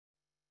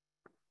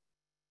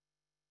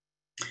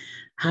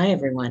Hi,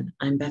 everyone.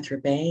 I'm Beth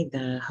Rebay,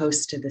 the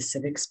host of the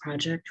Civics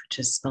Project, which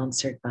is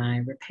sponsored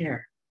by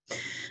Repair.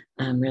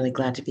 I'm really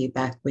glad to be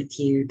back with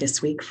you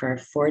this week for our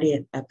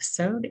 40th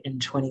episode in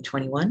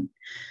 2021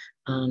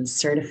 on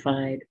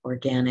certified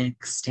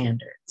organic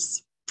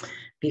standards.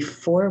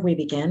 Before we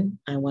begin,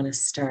 I want to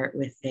start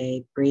with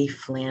a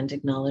brief land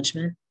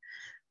acknowledgement.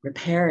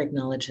 Repair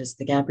acknowledges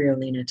the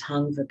Gabrielina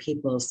Tongva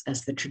peoples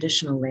as the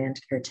traditional land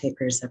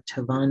caretakers of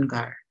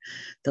Tovangar,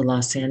 the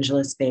Los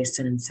Angeles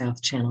Basin and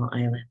South Channel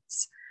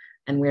Islands.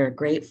 And we are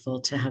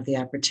grateful to have the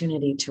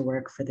opportunity to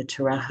work for the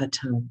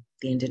Tarahatom,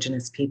 the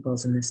indigenous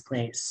peoples in this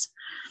place.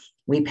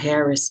 We pay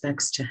our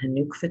respects to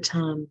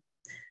Hanukvatam,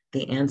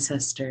 the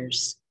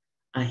ancestors,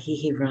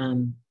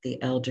 Ahihiram,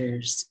 the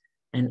elders,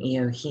 and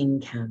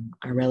Eohinkam,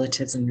 our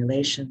relatives and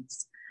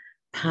relations,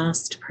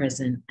 past,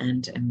 present,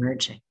 and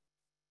emerging.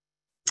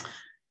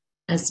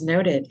 As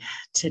noted,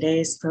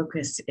 today's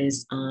focus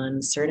is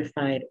on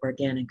certified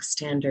organic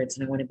standards,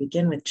 and I want to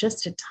begin with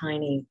just a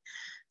tiny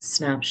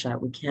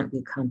snapshot. We can't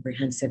be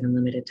comprehensive in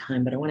limited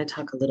time, but I want to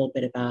talk a little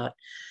bit about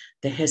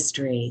the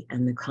history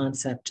and the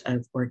concept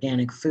of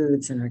organic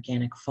foods and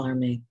organic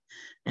farming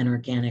and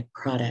organic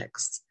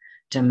products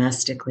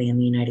domestically in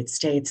the United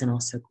States and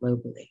also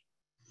globally.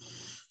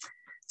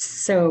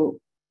 So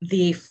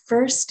the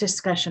first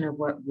discussion of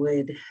what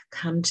would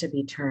come to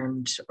be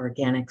termed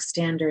organic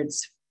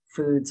standards,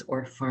 foods,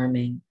 or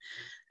farming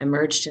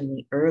emerged in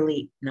the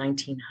early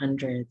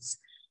 1900s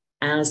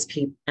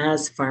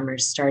as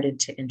farmers started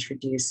to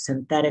introduce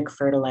synthetic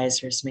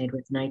fertilizers made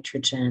with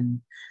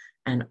nitrogen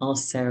and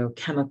also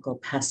chemical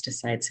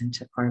pesticides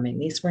into farming.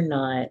 These were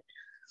not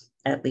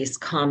at least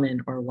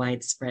common or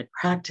widespread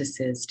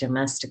practices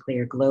domestically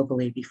or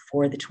globally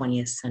before the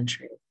 20th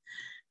century.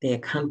 They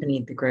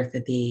accompanied the growth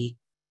of the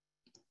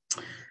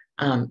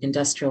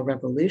Industrial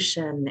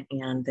Revolution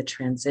and the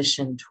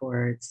transition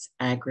towards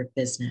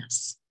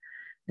agribusiness.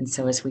 And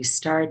so as we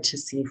start to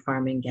see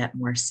farming get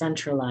more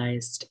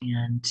centralized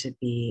and to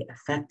be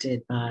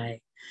affected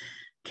by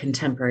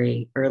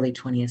contemporary early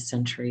 20th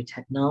century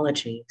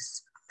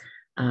technologies,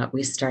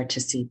 we start to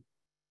see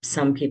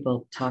some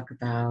people talk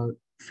about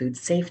food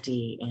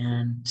safety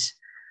and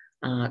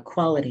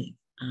quality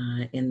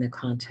in the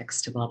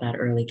context of all that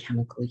early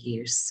chemical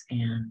use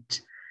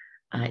and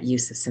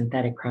use of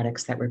synthetic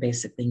products that were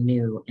basically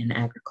new in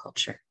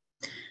agriculture.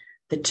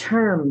 The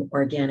term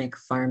organic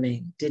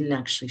farming didn't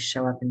actually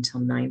show up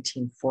until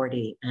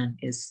 1940 and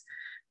is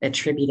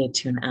attributed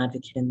to an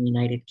advocate in the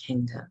United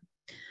Kingdom.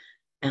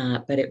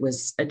 But it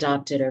was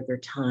adopted over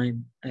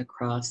time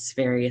across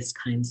various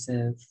kinds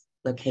of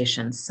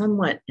locations,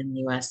 somewhat in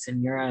the US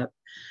and Europe.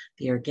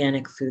 The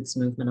organic foods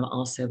movement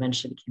also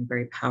eventually became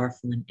very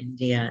powerful in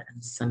India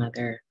and some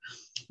other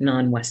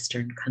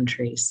non-Western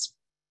countries.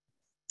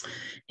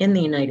 In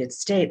the United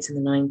States in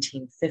the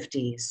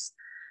 1950s,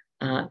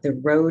 the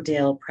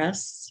Rodale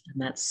Press,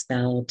 and that's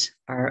spelled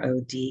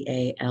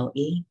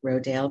R-O-D-A-L-E,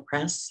 Rodale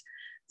Press,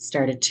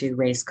 started to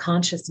raise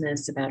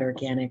consciousness about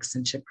organics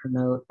and to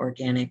promote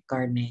organic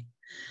gardening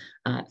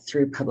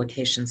through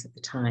publications at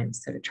the time.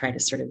 So to try to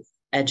sort of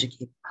educate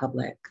the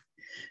public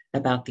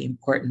about the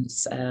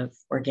importance of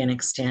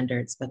organic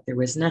standards, but there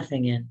was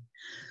nothing in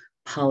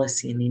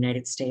policy in the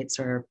United States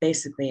or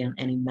basically on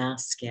any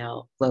mass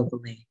scale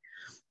globally,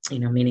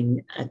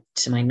 meaning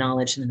to my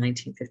knowledge in the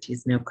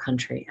 1950s, no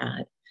country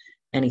had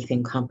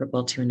anything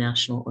comparable to a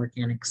national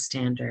organic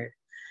standard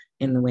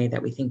in the way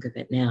that we think of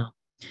it now.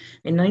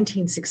 In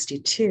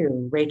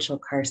 1962, Rachel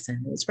Carson,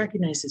 who was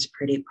recognized as a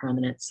pretty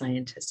prominent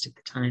scientist at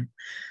the time,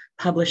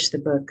 published the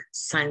book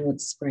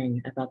Silent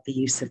Spring about the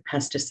use of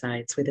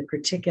pesticides with a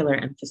particular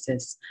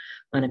emphasis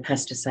on a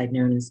pesticide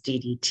known as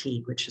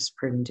DDT, which is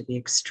proven to be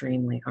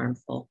extremely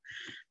harmful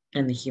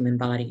in the human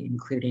body,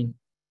 including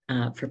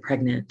for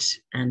pregnant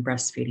and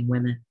breastfeeding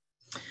women.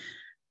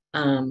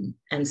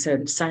 And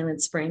so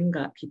Silent Spring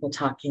got people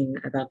talking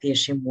about the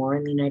issue more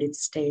in the United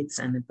States,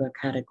 and the book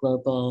had a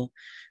global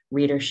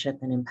readership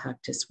and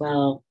impact as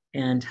well,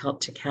 and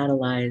helped to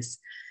catalyze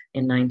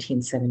in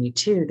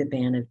 1972 the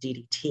ban of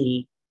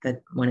DDT,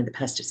 one of the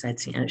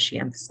pesticides she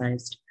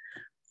emphasized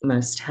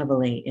most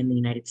heavily in the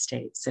United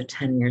States. So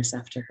 10 years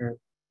after her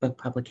book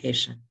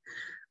publication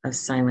of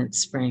Silent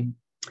Spring.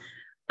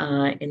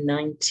 In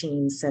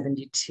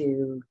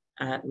 1972,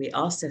 we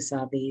also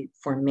saw the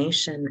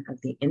formation of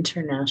the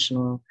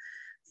International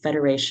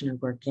Federation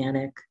of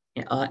Organic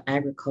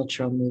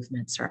Agricultural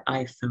Movements, or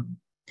IFOAM.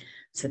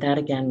 So that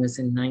again was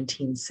in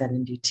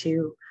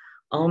 1972,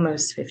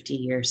 almost 50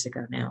 years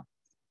ago now.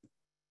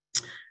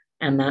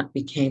 And that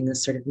became the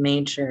sort of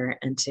major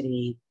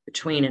entity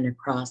between and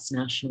across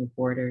national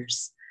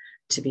borders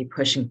to be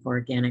pushing for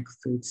organic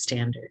food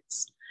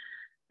standards.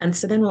 And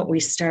so then what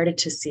we started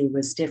to see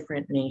was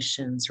different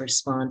nations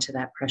respond to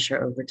that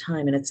pressure over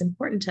time. And it's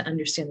important to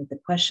understand that the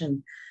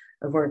question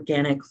of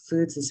organic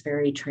foods is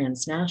very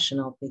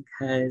transnational,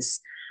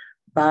 because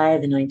by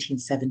the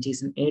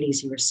 1970s and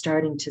 80s, you were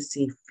starting to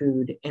see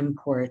food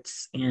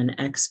imports and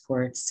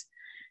exports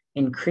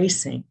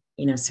increasing.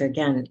 So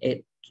again,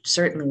 it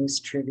certainly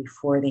was true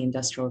before the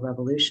Industrial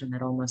Revolution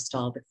that almost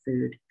all the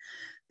food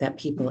that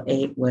people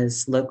ate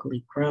was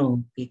locally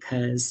grown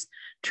because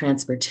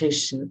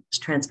transportation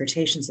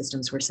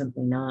systems were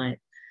simply not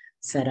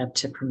set up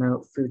to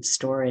promote food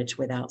storage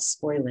without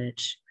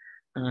spoilage,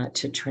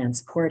 to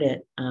transport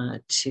it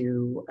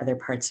to other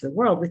parts of the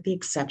world, with the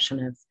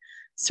exception of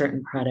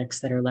certain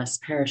products that are less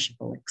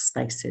perishable, like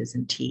spices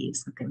and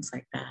teas and things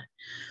like that,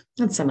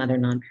 and some other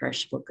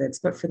non-perishable goods.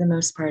 But for the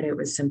most part, it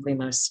was simply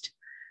most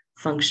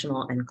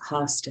functional and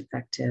cost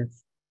effective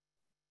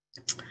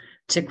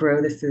to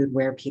grow the food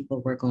where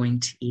people were going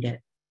to eat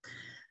it.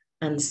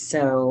 And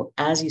so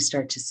as you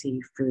start to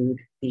see food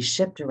be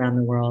shipped around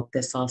the world,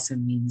 this also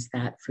means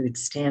that food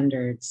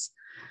standards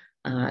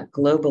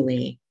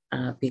globally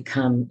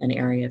become an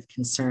area of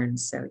concern.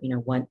 So,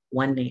 what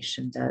one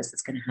nation does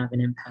is going to have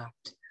an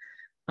impact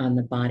on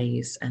the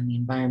bodies and the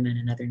environment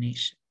in other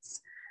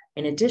nations.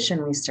 In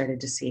addition, we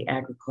started to see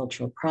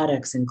agricultural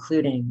products,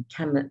 including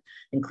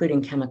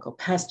chemical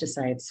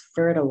pesticides,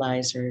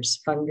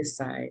 fertilizers,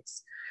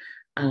 fungicides,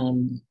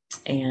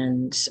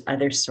 and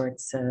other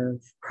sorts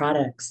of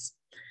products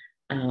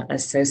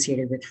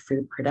associated with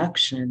food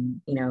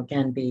production,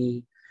 again,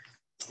 be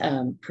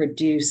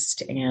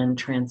produced and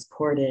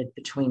transported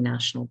between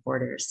national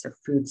borders. So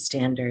food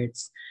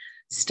standards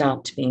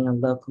stopped being a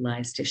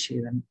localized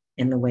issue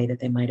in the way that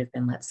they might have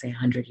been, let's say,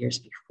 100 years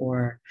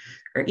before,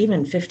 or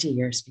even 50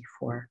 years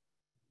before.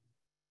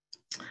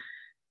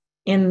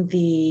 In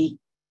the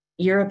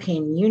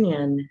European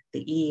Union,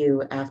 the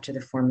EU, after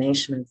the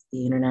formation of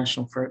the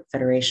International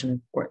Federation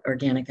of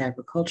Organic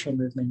Agricultural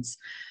Movements,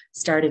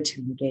 started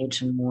to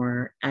engage in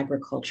more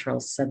agricultural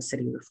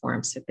subsidy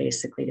reform. So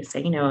basically to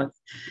say, if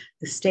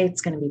the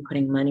state's going to be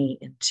putting money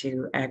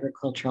into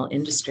agricultural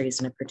industries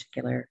in a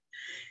particular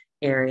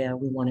area,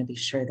 we want to be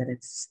sure that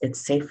it's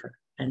safer.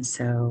 And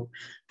so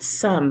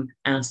some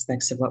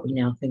aspects of what we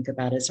now think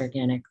about as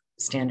organic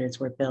standards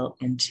were built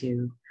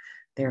into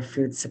their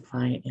food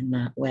supply in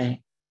that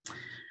way.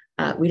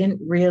 We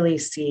didn't really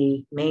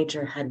see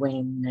major headway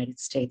in the United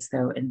States,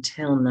 though,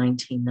 until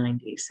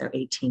 1990, so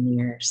 18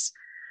 years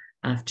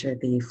after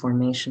the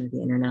formation of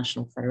the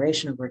International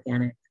Federation of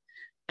Organic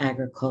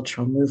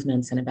Agricultural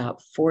Movements, and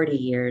about 40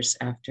 years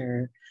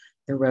after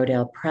the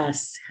Rodale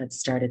Press had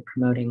started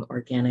promoting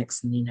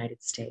organics in the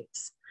United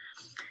States.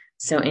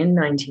 So in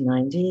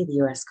 1990,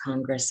 the US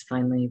Congress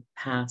finally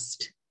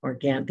passed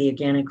the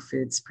Organic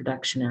Foods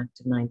Production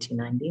Act of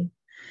 1990.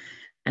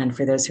 And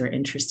for those who are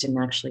interested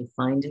in actually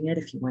finding it,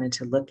 if you wanted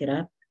to look it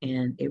up,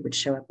 and it would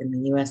show up in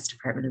the US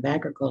Department of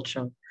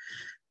Agriculture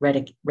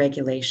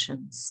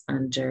regulations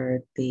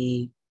under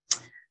the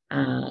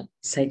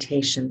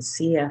citation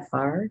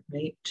CFR,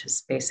 right? Which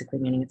is basically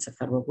meaning it's a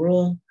federal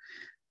rule.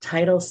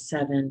 Title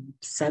 7,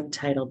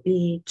 Subtitle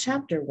B,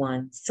 Chapter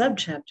 1,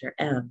 Subchapter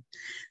M.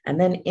 And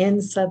then in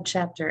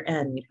Subchapter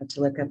N, you'd have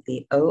to look up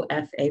the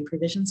OFA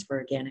provisions for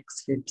Organic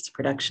Foods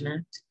Production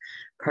Act,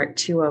 Part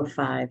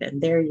 205.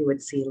 And there you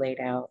would see laid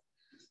out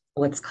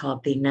what's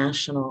called the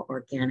National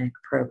Organic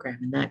Program.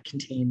 And that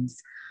contains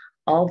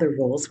all the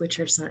rules, which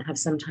have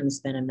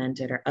sometimes been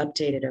amended or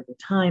updated over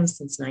time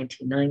since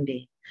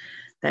 1990,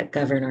 that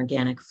govern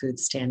organic food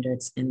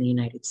standards in the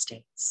United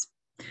States.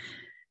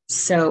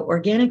 So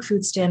organic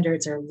food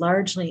standards are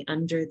largely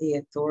under the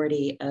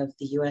authority of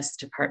the US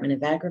Department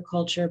of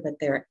Agriculture, but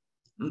there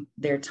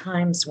are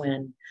times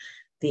when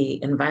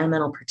the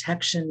Environmental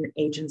Protection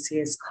Agency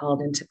is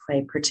called into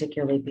play,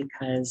 particularly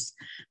because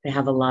they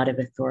have a lot of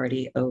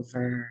authority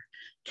over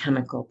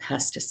chemical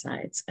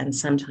pesticides, and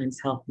sometimes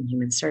Health and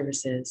Human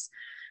Services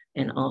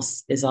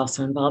is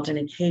also involved, and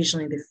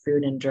occasionally the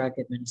Food and Drug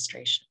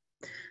Administration.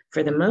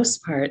 For the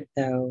most part,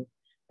 though,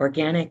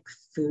 organic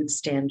food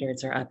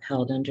standards are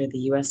upheld under the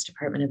US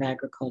Department of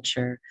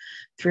Agriculture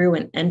through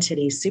an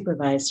entity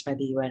supervised by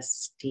the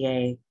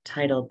USDA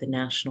titled the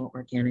National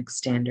Organic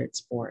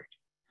Standards Board.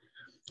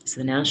 So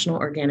the National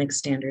Organic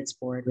Standards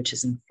Board, which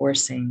is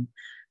enforcing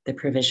the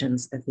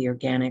provisions of the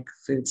Organic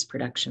Foods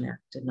Production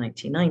Act of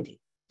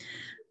 1990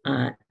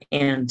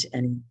 and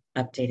any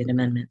updated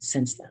amendments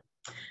since then.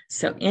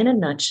 So in a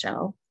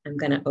nutshell, I'm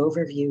going to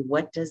overview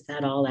what does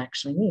that all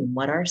actually mean?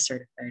 What are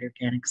certified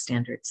organic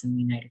standards in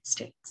the United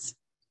States?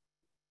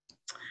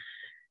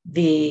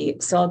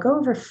 So I'll go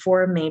over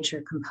four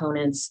major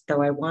components,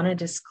 though I want to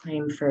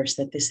disclaim first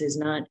that this is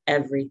not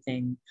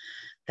everything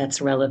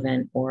that's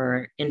relevant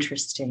or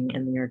interesting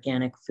in the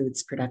Organic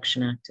Foods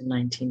Production Act of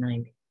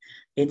 1990.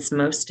 It's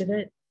most of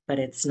it, but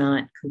it's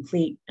not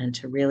complete. And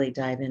to really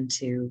dive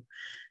into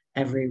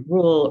every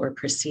rule or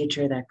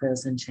procedure that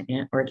goes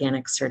into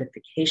organic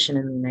certification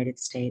in the United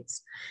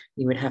States,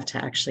 you would have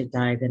to actually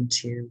dive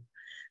into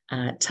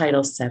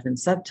Title 7,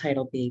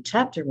 Subtitle B,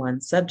 Chapter 1,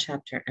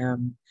 Subchapter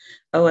M,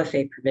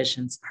 OFA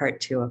provisions,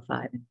 Part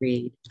 205, and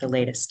read the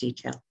latest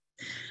detail.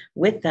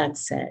 With that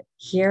said,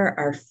 here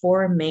are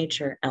four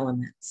major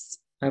elements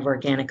of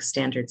organic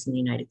standards in the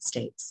United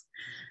States.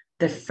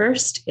 The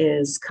first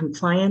is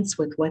compliance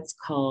with what's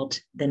called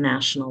the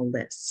national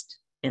list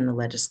in the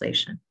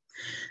legislation.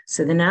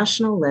 So the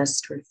national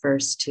list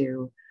refers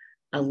to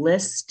a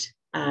list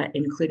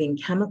including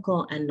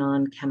chemical and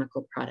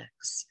non-chemical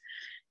products.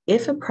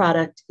 If a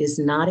product is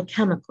not a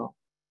chemical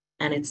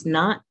and it's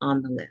not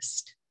on the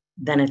list,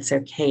 then it's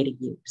okay to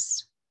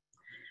use.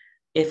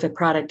 If a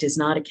product is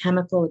not a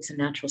chemical, it's a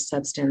natural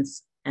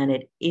substance, and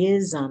it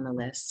is on the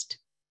list,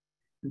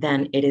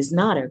 then it is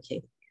not okay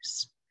to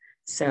use.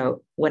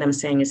 So what I'm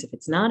saying is if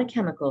it's not a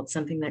chemical, it's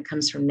something that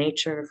comes from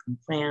nature, from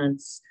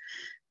plants,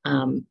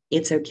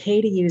 it's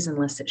okay to use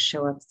unless it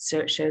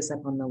shows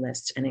up on the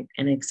list. And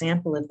an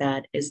example of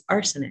that is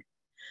arsenic,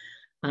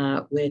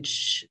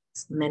 which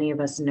many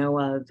of us know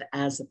of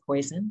as a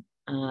poison,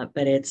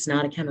 but it's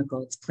not a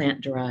chemical, it's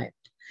plant derived.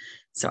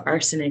 So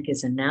arsenic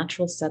is a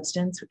natural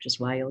substance, which is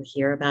why you'll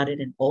hear about it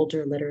in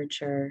older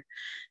literature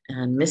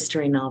and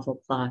mystery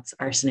novel plots,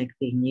 arsenic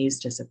being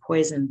used as a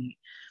poison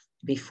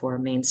before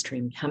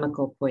mainstream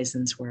chemical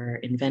poisons were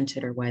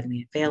invented or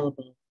widely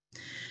available.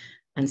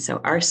 And so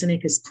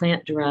arsenic is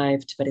plant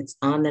derived, but it's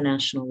on the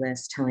national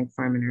list telling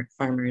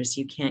farmers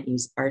you can't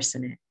use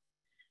arsenic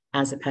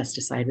as a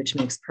pesticide, which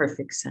makes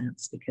perfect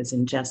sense because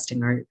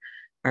ingesting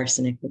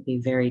arsenic would be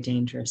very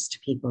dangerous to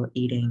people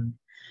eating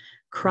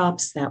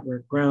crops that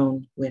were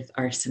grown with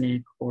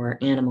arsenic or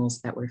animals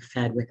that were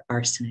fed with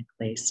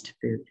arsenic-laced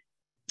food.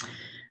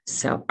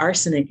 So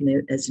arsenic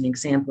is an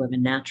example of a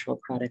natural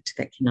product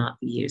that cannot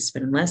be used,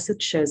 but unless it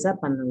shows up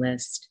on the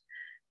list,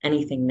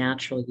 anything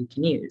natural you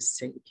can use.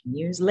 So you can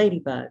use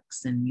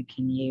ladybugs and you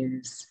can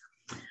use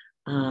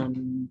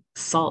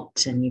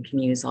salt and you can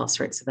use all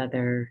sorts of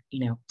other,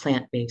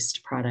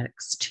 plant-based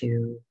products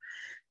to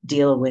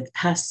deal with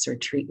pests or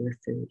treat your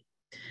food.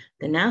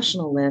 The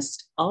national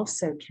list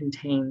also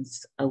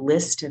contains a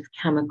list of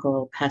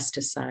chemical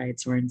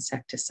pesticides or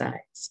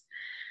insecticides.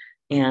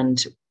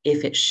 And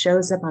if it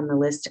shows up on the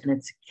list and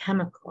it's a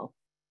chemical,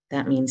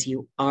 that means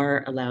you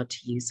are allowed to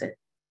use it.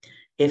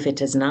 If it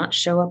does not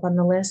show up on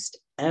the list,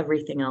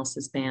 everything else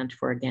is banned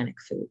for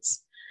organic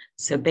foods.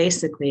 So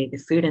basically, the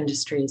food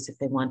industries, if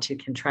they want to,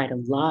 can try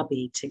to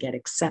lobby to get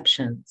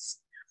exceptions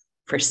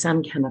for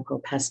some chemical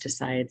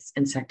pesticides,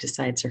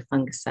 insecticides, or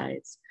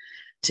fungicides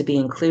to be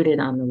included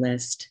on the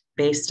list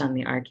based on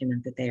the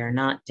argument that they are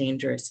not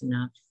dangerous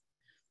enough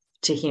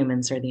to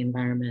humans or the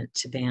environment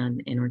to ban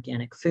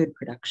inorganic food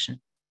production.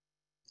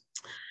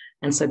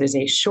 And so there's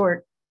a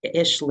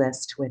short-ish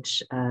list,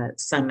 which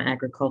some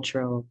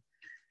agricultural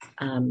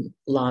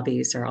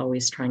lobbies are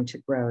always trying to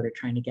grow. They're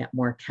trying to get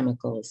more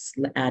chemicals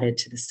added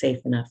to the safe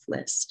enough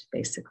list,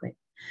 basically.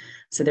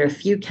 So there are a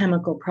few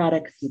chemical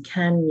products you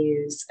can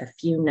use, a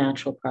few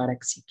natural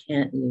products you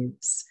can't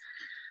use.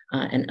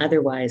 And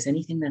otherwise,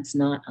 anything that's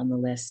not on the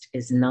list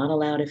is not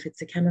allowed if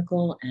it's a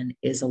chemical and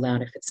is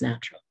allowed if it's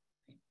natural.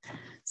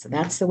 So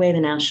that's the way the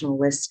national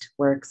list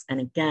works.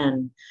 And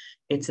again,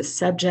 it's a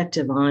subject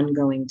of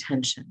ongoing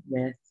tension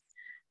with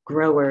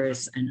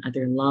growers and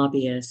other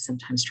lobbyists,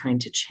 sometimes trying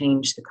to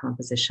change the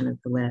composition of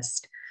the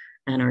list,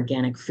 and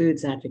organic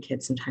foods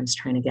advocates sometimes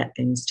trying to get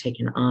things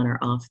taken on or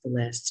off the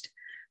list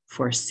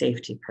for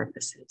safety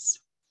purposes.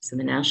 So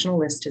the national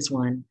list is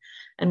one.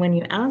 And when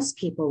you ask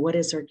people, what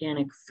does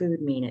organic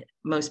food mean?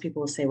 Most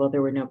people will say, well,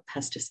 there were no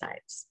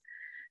pesticides.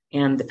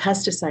 And the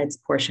pesticides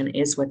portion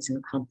is what's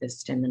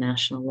encompassed in the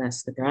national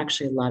list, but there are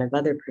actually a lot of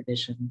other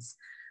provisions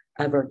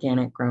of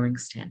organic growing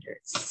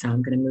standards. So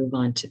I'm going to move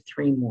on to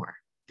three more.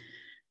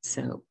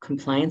 So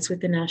compliance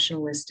with the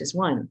national list is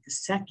one. The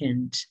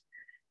second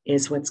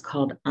is what's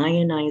called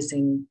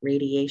ionizing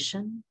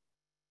radiation,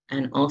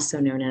 and also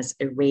known as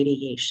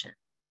irradiation,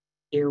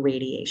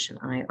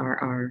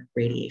 IRR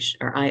radiation,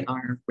 or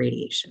IR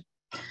radiation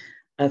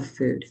of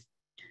food.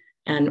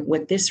 And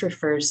what this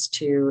refers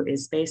to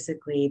is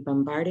basically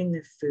bombarding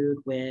the food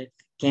with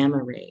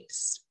gamma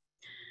rays.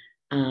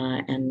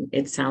 And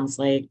it sounds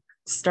like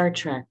Star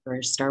Trek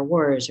or Star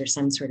Wars or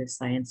some sort of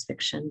science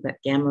fiction,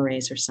 but gamma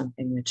rays are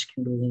something which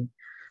can be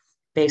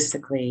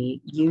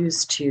basically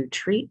used to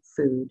treat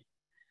food,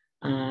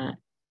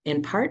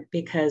 in part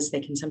because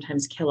they can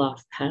sometimes kill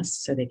off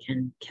pests, so they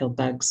can kill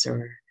bugs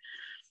or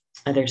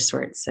other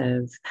sorts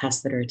of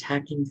pests that are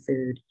attacking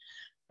food.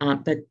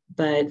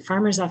 But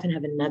farmers often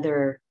have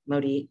another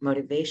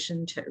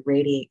motivation to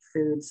irradiate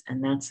foods,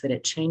 and that's that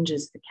it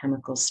changes the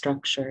chemical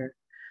structure,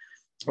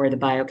 or the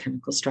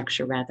biochemical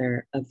structure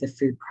rather, of the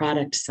food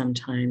product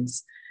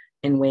sometimes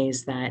in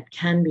ways that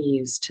can be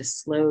used to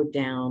slow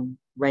down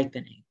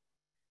ripening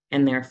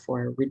and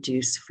therefore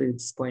reduce food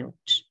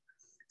spoilage.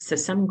 So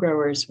some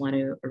growers want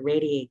to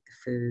irradiate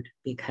the food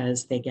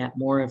because they get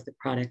more of the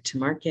product to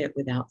market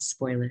without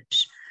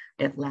spoilage.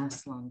 It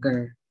lasts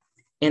longer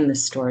in the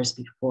stores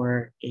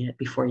before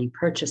you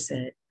purchase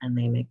it, and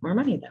they make more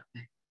money that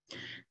way.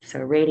 So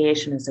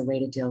irradiation is a way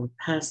to deal with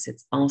pests.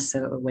 It's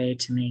also a way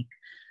to make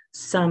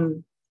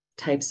some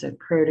types of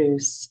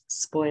produce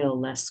spoil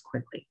less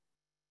quickly.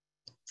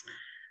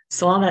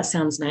 So all that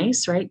sounds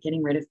nice, right?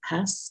 Getting rid of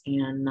pests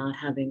and not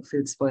having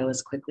food spoil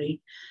as quickly.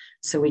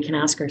 So we can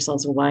ask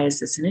ourselves, well, why is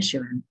this an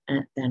issue?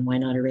 And then why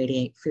not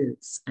irradiate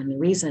foods? And the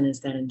reason is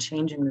that in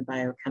changing the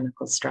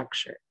biochemical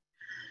structure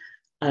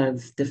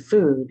of the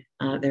food,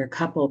 there are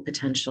several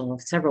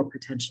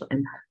potential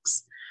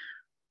impacts.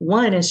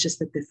 One is just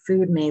that the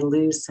food may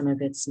lose some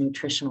of its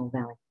nutritional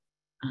value.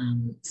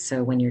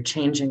 So when you're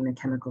changing the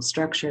chemical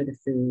structure of the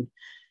food,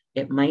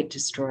 it might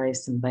destroy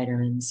some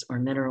vitamins or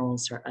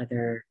minerals or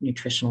other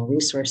nutritional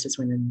resources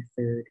within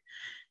the food.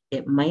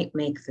 It might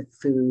make the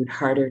food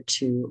harder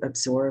to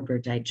absorb or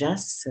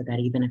digest, so that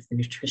even if the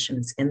nutrition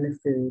is in the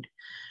food,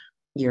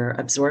 you're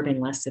absorbing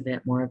less of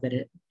it, more of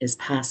it is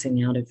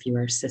passing out of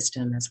your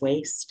system as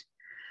waste.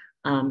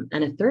 And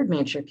a third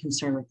major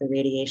concern with the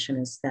radiation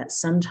is that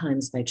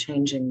sometimes by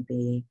changing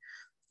the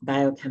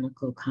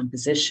biochemical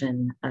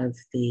composition of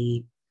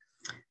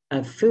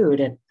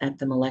food at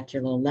the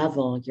molecular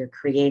level, you're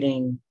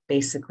creating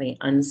basically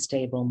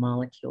unstable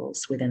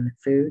molecules within the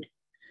food.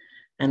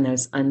 And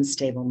those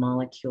unstable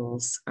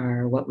molecules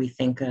are what we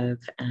think of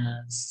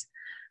as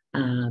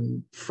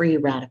free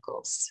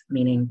radicals,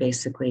 meaning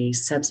basically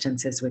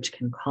substances which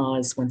can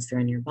cause, once they're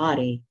in your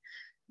body,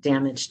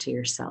 damage to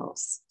your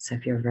cells. So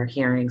if you're ever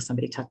hearing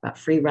somebody talk about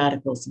free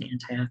radicals and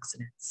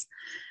antioxidants,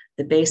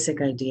 the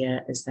basic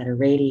idea is that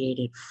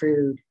irradiated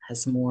food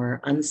has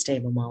more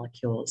unstable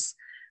molecules,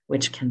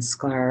 which can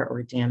scar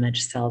or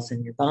damage cells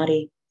in your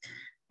body.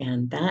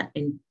 And that,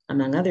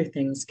 among other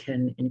things,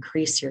 can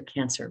increase your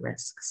cancer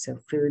risk. So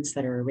foods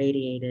that are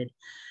irradiated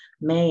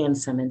may, in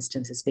some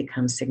instances,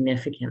 become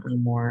significantly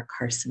more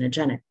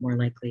carcinogenic, more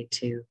likely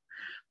to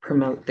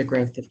promote the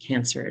growth of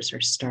cancers or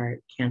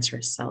start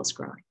cancerous cells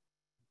growing.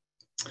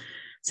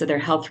 So there are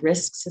health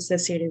risks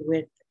associated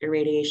with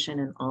irradiation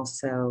and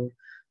also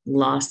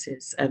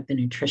losses of the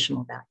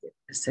nutritional value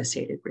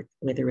associated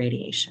with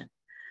irradiation.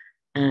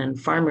 And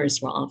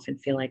farmers will often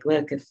feel like,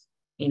 look, if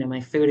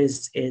my food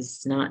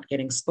is not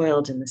getting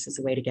spoiled and this is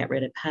a way to get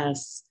rid of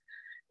pests,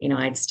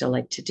 I'd still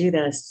like to do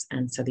this.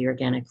 And so the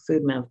organic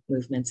food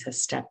movements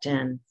has stepped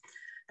in.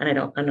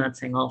 And I'm not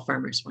saying all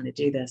farmers want to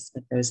do this,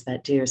 but those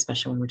that do,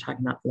 especially when we're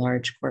talking about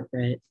large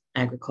corporate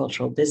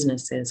agricultural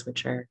businesses,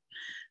 which are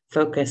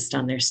focused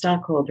on their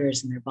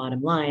stockholders and their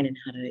bottom line and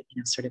how to,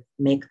 sort of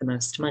make the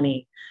most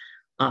money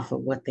off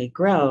of what they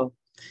grow.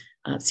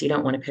 So you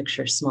don't want to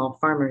picture small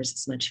farmers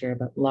as much here,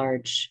 but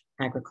large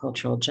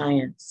agricultural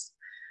giants.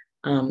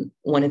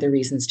 One of the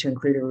reasons to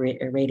include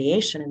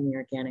irradiation in the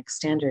organic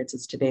standards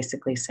is to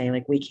basically say,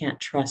 like, we can't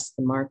trust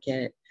the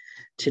market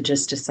to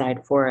just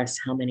decide for us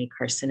how many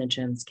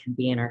carcinogens can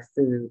be in our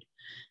food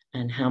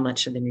and how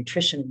much of the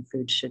nutrition in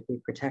food should be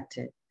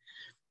protected.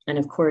 And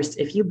of course,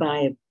 if you buy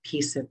a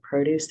piece of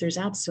produce, there's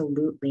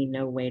absolutely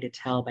no way to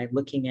tell by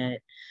looking at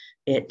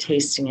it,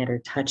 tasting it, or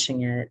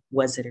touching it,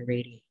 was it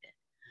irradiated?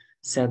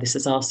 So this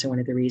is also one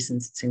of the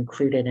reasons it's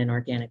included in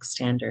organic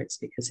standards,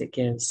 because it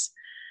gives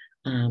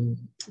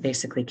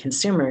basically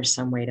consumers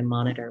some way to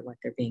monitor what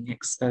they're being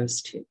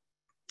exposed to.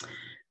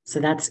 So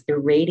that's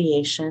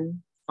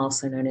irradiation,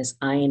 also known as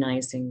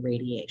ionizing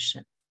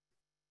radiation.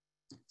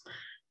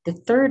 The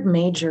third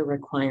major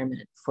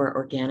requirement for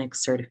organic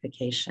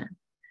certification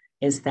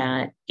is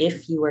that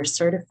if you are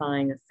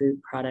certifying a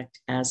food product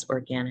as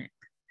organic,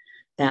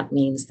 that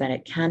means that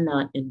it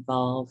cannot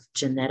involve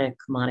genetic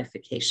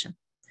modification.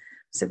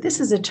 So this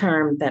is a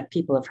term that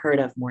people have heard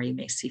of more. You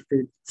may see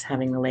foods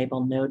having the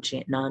label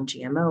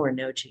non-GMO or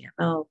no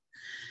GMO.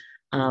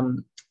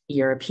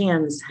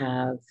 Europeans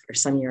have, or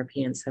some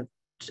Europeans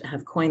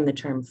have coined the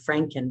term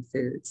Franken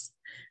foods,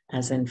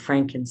 as in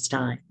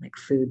Frankenstein, like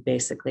food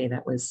basically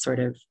that was sort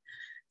of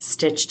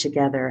stitched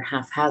together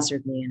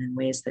haphazardly and in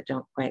ways that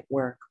don't quite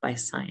work by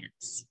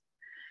science.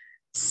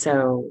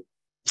 So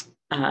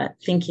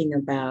thinking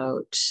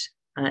about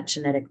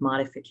genetic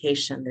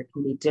modification, there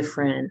can be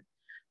different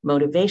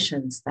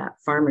motivations that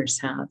farmers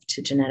have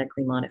to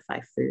genetically modify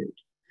food.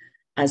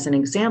 As an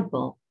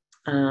example,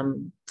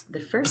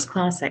 the first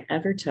class I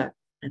ever took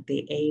at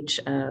the age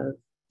of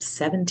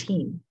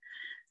 17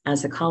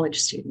 as a college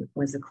student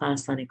was a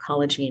class on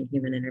ecology and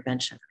human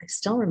intervention. I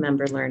still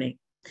remember learning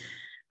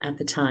at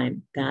the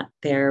time that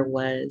there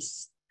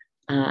was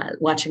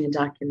watching a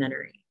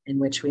documentary in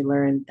which we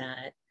learned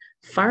that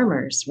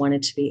farmers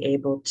wanted to be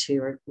able to,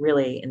 or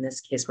really in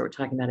this case, what we're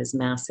talking about is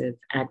massive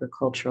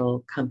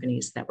agricultural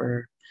companies that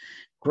were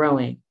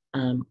growing,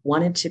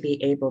 wanted to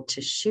be able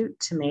to shoot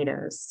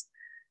tomatoes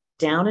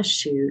down a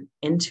chute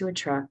into a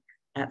truck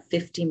at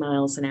 50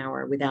 miles an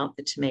hour without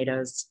the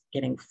tomatoes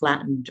getting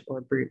flattened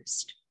or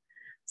bruised.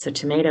 So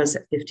tomatoes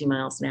at 50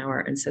 miles an hour.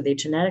 And so they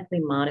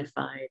genetically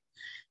modified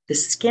the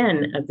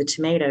skin of the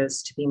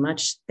tomatoes to be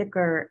much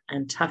thicker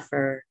and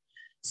tougher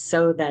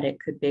so that it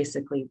could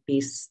basically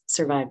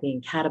survive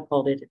being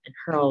catapulted and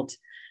hurled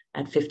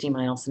at 50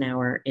 miles an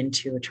hour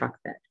into a truck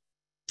bed.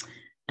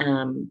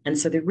 And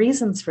so the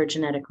reasons for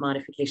genetic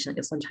modification that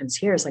you'll sometimes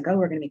hear is like, oh,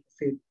 we're going to make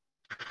the food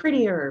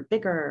prettier or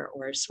bigger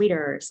or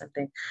sweeter or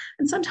something.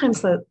 And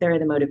sometimes those are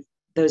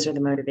the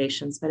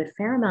motivations, but a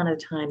fair amount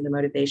of time, the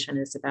motivation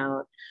is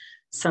about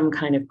some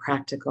kind of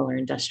practical or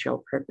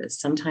industrial purpose.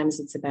 Sometimes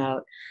it's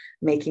about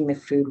making the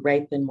food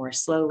ripen more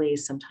slowly.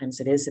 Sometimes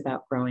it is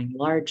about growing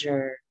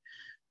larger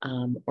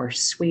or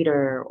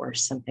sweeter or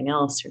something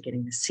else, or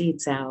getting the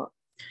seeds out.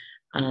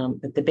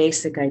 But the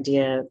basic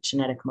idea of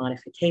genetic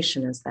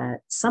modification is that,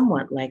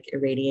 somewhat like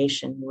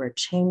irradiation, we're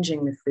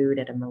changing the food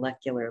at a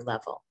molecular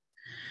level.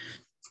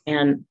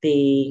 And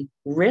the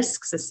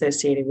risks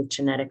associated with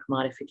genetic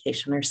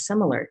modification are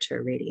similar to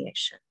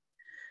irradiation,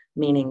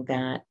 meaning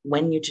that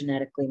when you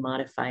genetically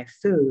modify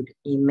food,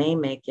 you may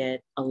make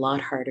it a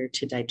lot harder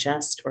to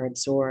digest or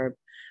absorb,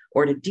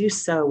 or to do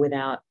so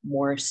without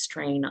more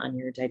strain on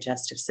your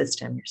digestive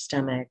system, your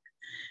stomach,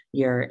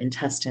 your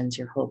intestines,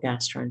 your whole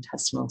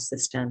gastrointestinal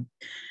system.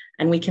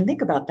 And we can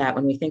think about that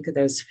when we think of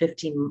those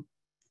 50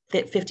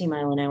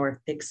 mile an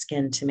hour thick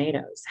skinned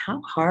tomatoes.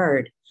 How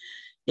hard,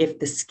 if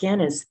the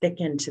skin is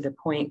thickened to the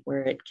point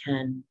where it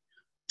can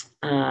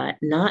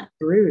not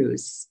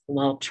bruise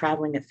while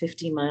traveling at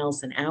 50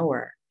 miles an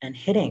hour and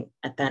hitting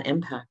at that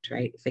impact,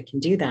 right? If it can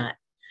do that,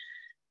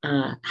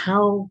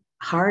 how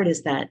hard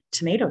is that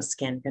tomato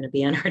skin going to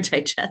be on our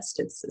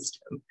digestive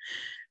system,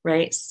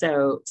 right?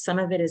 So some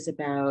of it is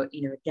about,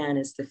 again,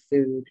 is the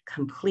food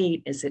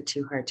complete? Is it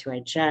too hard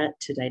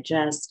to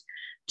digest?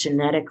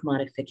 Genetic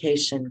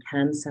modification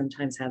can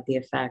sometimes have the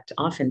effect,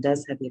 often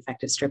does have the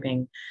effect of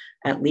stripping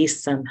at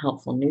least some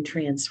helpful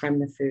nutrients from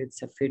the food,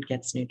 so food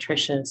gets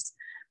nutritious,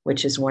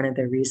 which is one of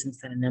the reasons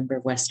that a number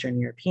of Western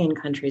European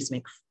countries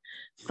make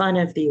fun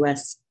of the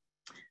US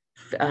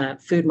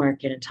food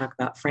market and talk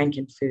about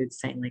frankenfoods,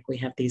 saying like we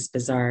have these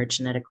bizarre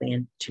genetically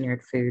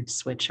engineered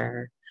foods which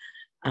are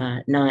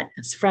not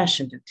as fresh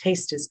and don't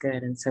taste as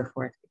good and so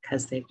forth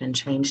because they've been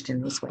changed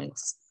in these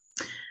ways.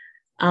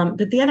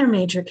 But the other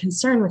major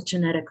concern with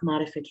genetic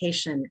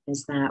modification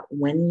is that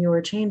when you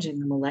are changing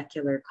the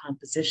molecular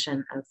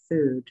composition of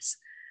foods,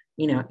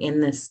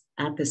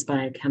 at this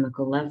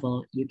biochemical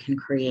level, you can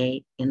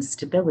create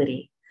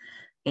instability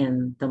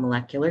in the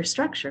molecular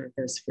structure of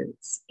those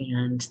foods.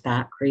 And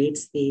that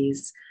creates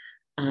these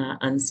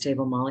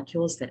unstable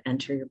molecules that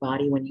enter your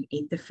body when you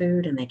eat the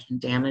food, and they can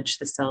damage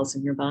the cells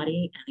in your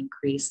body and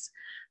increase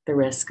the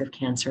risk of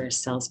cancerous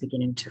cells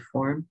beginning to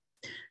form.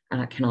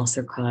 Can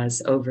also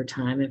cause, over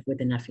time, with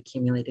enough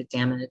accumulated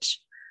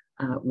damage,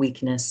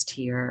 weakness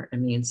to your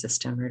immune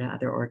system or to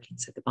other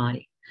organs of the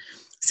body.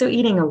 So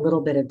eating a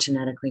little bit of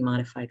genetically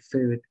modified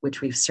food,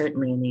 which we've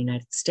certainly in the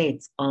United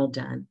States all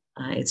done,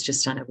 it's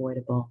just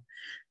unavoidable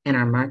in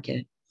our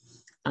market,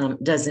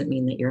 doesn't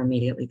mean that you're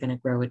immediately going to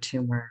grow a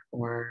tumor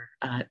or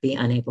be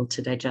unable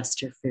to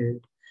digest your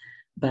food.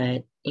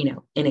 But,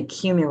 in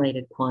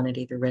accumulated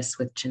quantity, the risk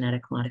with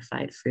genetic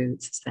modified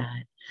foods is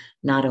that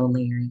not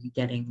only are you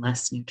getting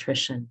less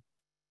nutrition,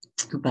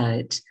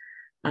 but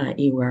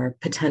you are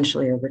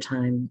potentially over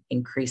time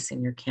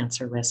increasing your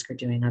cancer risk or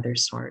doing other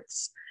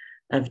sorts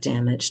of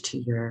damage to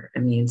your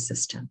immune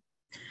system.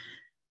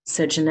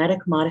 So genetic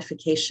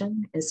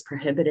modification is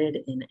prohibited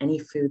in any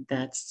food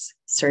that's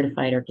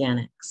certified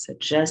organic. So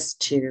just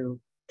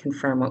to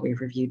confirm what we've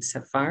reviewed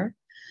so far,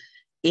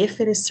 if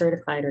it is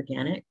certified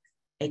organic,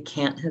 it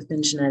can't have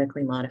been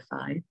genetically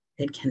modified,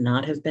 it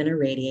cannot have been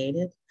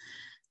irradiated,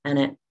 and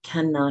it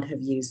cannot have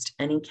used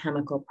any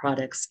chemical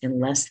products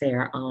unless they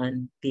are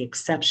on the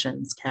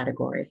exceptions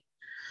category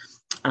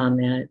on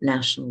the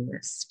national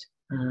list,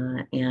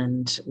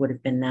 and would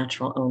have been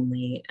natural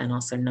only, and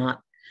also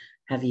not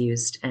have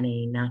used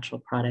any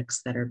natural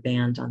products that are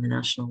banned on the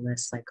national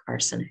list, like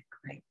arsenic,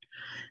 right?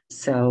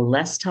 So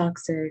less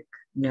toxic,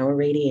 no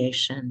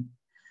irradiation,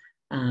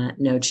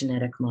 no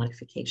genetic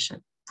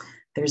modification.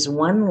 There's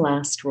one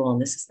last rule, and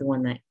this is the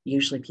one that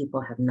usually people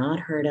have not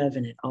heard of,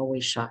 and it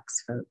always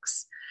shocks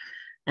folks.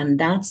 And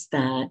that's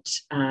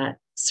that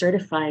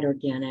certified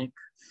organic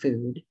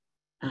food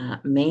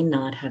may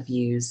not have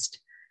used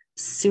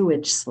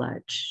sewage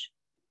sludge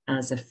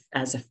as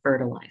a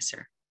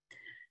fertilizer.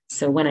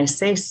 So when I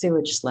say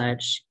sewage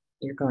sludge,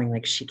 you're going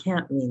like, she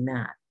can't mean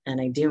that. And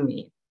I do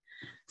mean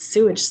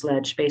sewage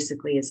sludge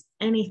basically is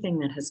anything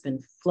that has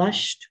been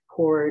flushed,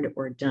 poured,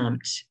 or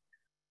dumped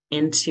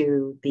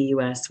into the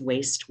US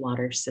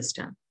wastewater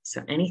system.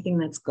 So anything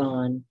that's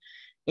gone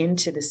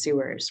into the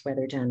sewers,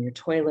 whether down your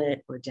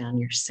toilet or down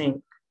your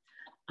sink,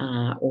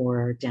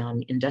 or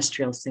down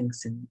industrial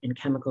sinks and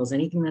chemicals,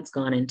 anything that's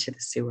gone into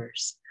the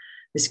sewers.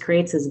 This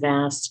creates this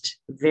vast,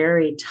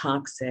 very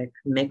toxic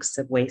mix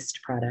of waste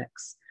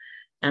products.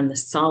 And the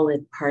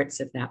solid parts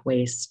of that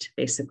waste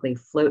basically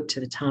float to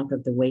the top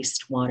of the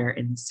wastewater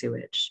in the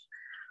sewage.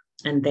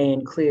 And they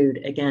include,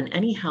 again,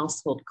 any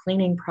household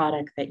cleaning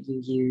product that you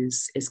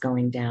use is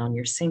going down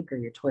your sink or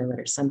your toilet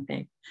or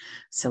something.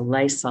 So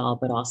Lysol,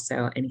 but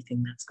also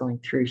anything that's going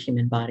through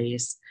human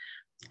bodies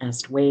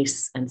as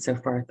waste and so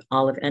forth,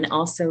 and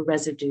also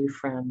residue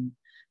from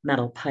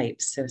metal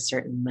pipes. So a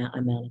certain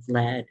amount of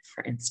lead,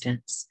 for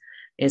instance,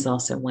 is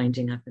also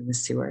winding up in the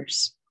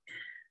sewers.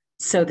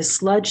 So the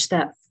sludge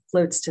that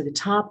floats to the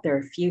top, there are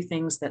a few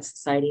things that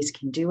societies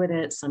can do with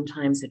it.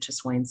 Sometimes it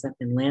just winds up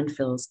in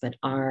landfills, but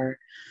our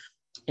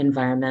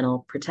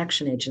Environmental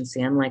Protection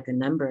Agency, unlike a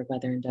number of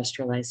other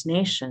industrialized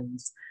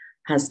nations,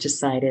 has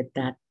decided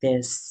that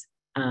this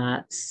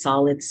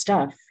solid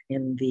stuff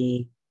in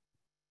the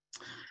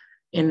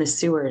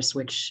sewers,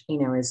 which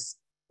is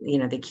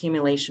the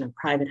accumulation of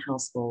private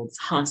households,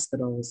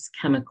 hospitals,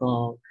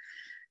 chemical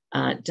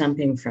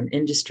dumping from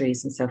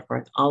industries and so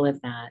forth, all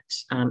of that,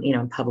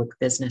 public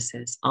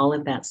businesses, all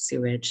of that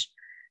sewage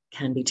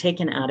can be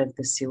taken out of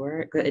the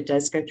sewer. It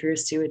does go through a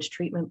sewage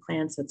treatment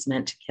plant, so it's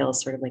meant to kill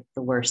sort of like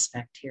the worst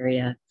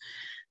bacteria.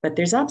 But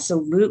there's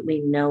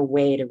absolutely no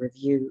way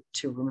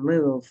to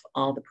remove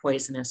all the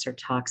poisonous or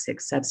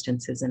toxic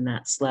substances in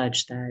that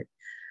sludge that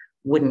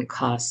wouldn't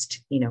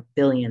cost,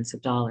 billions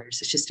of dollars.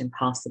 It's just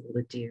impossible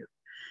to do.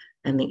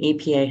 And the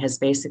EPA has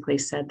basically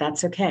said,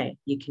 that's okay.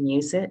 You can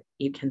use it.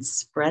 You can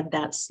spread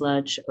that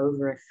sludge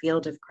over a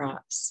field of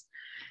crops,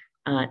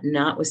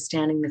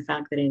 notwithstanding the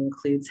fact that it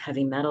includes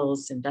heavy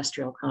metals,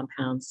 industrial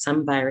compounds,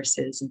 some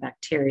viruses and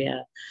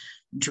bacteria,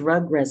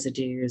 drug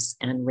residues,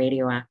 and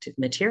radioactive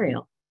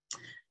material.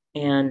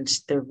 And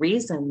the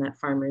reason that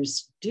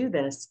farmers do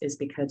this is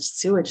because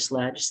sewage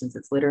sludge, since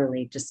it's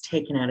literally just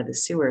taken out of the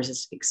sewers,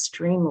 is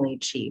extremely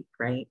cheap,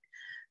 right?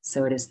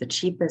 So it is the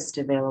cheapest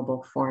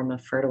available form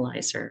of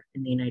fertilizer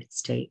in the United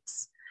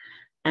States.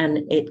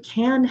 And it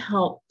can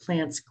help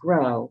plants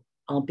grow,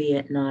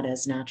 albeit not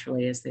as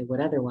naturally as they would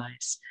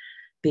otherwise,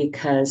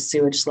 because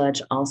sewage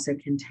sludge also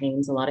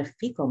contains a lot of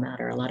fecal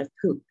matter, a lot of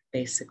poop,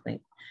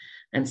 basically.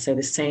 And so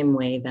the same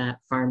way that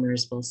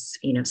farmers will,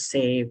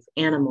 save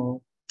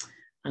animal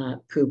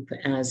poop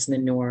as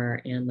manure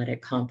and let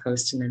it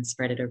compost and then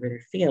spread it over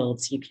their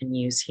fields, you can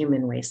use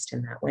human waste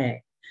in that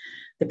way.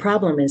 The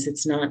problem is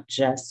it's not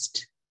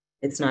just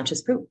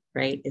poop,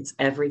 right? It's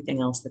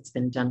everything else that's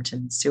been dumped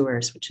in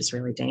sewers, which is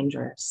really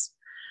dangerous.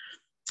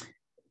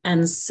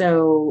 And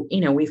so,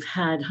 we've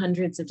had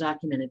hundreds of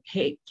documented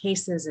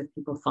cases of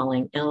people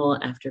falling ill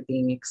after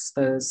being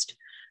exposed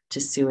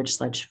to sewage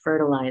sludge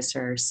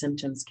fertilizer.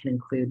 Symptoms can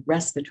include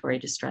respiratory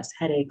distress,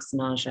 headaches,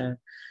 nausea,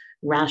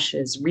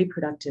 rashes,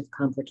 reproductive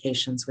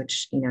complications,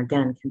 which,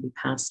 again, can be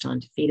passed on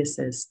to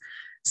fetuses,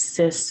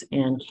 cysts,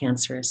 and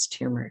cancerous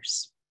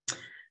tumors.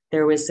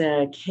 There was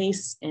a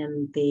case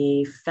in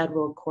the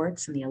federal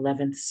courts in the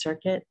 11th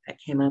Circuit that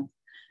came up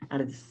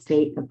out of the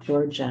state of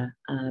Georgia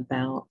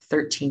about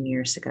 13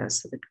 years ago.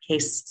 So the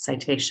case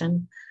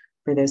citation,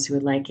 for those who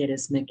would like it,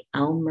 is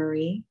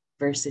McElmurray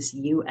versus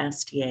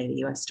USDA, the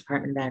U.S.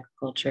 Department of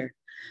Agriculture,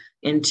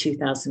 in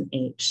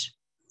 2008.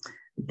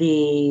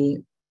 The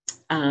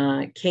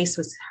case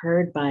was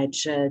heard by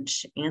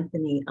Judge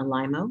Anthony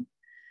Alimo,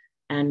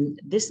 and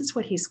this is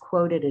what he's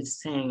quoted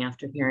as saying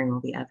after hearing all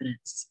the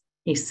evidence.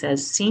 He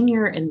says,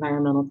 senior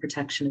Environmental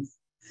Protection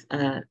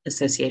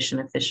Association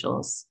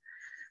officials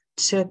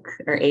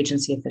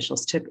agency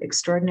officials took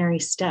extraordinary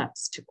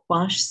steps to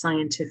quash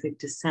scientific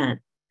dissent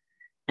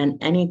and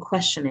any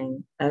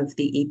questioning of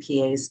the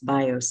EPA's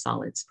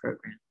biosolids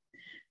program.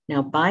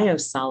 Now,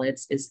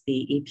 biosolids is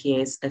the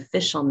EPA's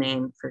official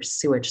name for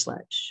sewage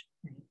sludge.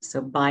 Right?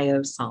 So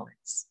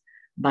biosolids,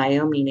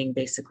 bio meaning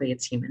basically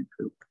it's human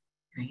poop,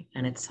 right?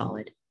 And it's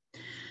solid.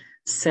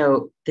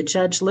 So the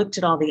judge looked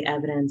at all the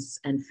evidence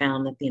and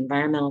found that the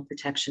Environmental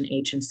Protection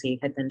Agency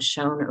had been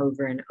shown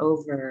over and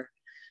over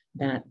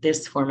that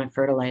this form of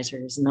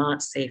fertilizer is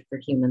not safe for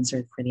humans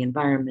or for the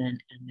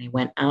environment, and they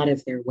went out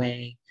of their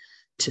way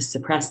to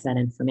suppress that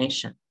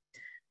information.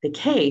 The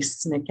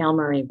case,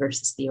 McElmurray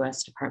versus the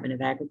U.S. Department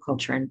of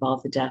Agriculture,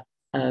 involved the death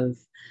of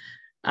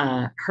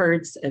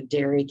herds of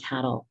dairy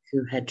cattle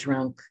who had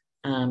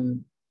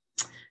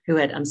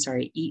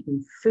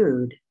eaten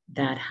food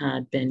that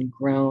had been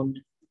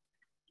grown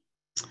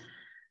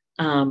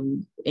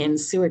in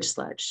sewage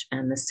sludge.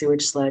 And the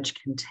sewage sludge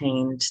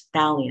contained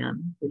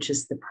thallium, which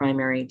is the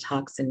primary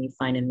toxin you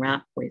find in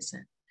rat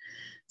poison.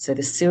 So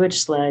the sewage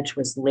sludge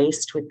was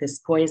laced with this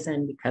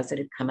poison because it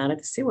had come out of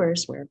the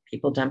sewers where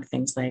people dump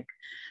things like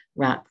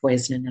rat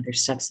poison and other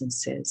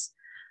substances.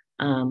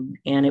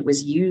 And it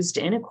was used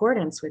in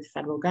accordance with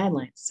federal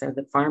guidelines. So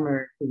the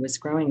farmer who was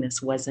growing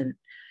this wasn't,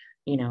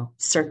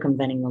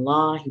 circumventing the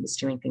law. He was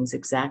doing things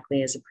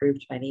exactly as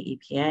approved by the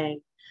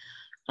EPA.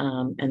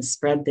 And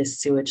spread this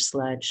sewage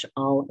sludge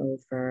all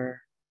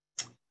over,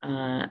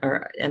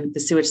 and the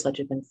sewage sludge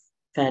had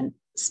been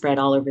spread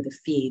all over the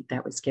feed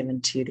that was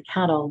given to the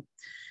cattle,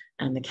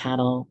 and the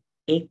cattle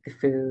ate the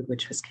food,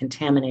 which was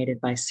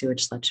contaminated by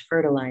sewage sludge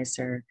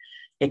fertilizer.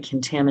 It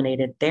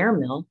contaminated their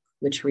milk,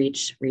 which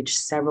reached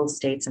several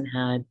states and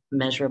had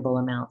measurable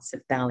amounts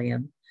of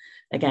thallium,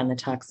 again, the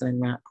toxin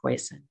in rat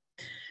poison.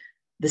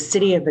 The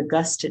city of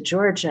Augusta,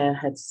 Georgia,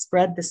 had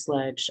spread the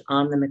sludge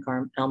on the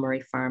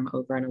McElmurray farm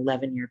over an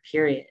 11-year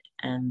period,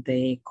 and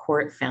the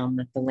court found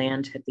that the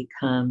land had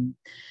become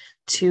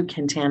too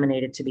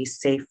contaminated to be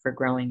safe for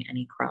growing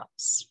any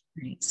crops.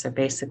 Right? So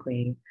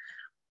basically,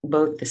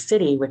 both the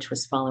city, which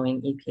was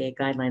following EPA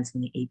guidelines,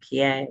 and the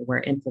EPA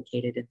were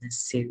implicated in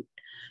this suit,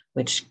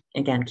 which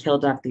again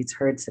killed off these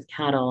herds of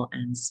cattle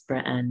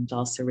and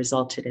also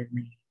resulted in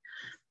the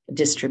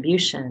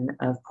distribution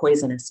of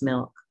poisonous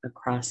milk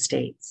across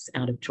states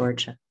out of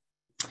Georgia.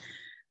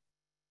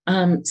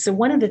 So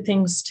one of the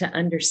things to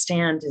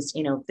understand is,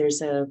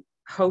 there's a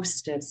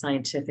host of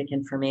scientific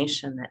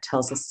information that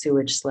tells us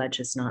sewage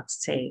sludge is not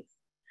safe.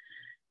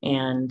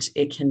 And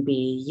it can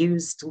be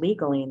used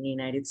legally in the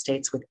United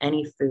States with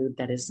any food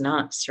that is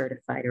not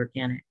certified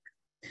organic.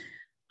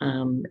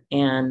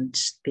 And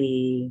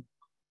the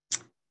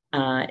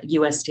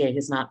USDA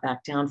has not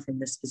backed down from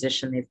this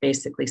position. They've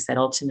basically said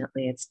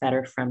ultimately it's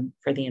better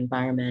for the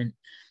environment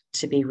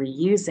to be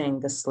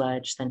reusing the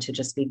sludge than to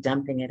just be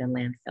dumping it in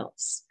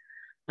landfills.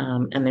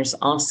 And there's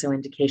also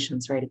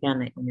indications, right, again,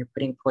 that when you're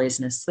putting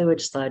poisonous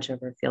sewage sludge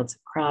over fields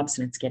of crops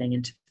and it's getting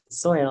into the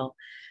soil,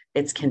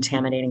 it's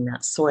contaminating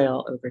that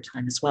soil over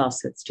time as well.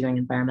 So it's doing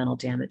environmental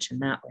damage in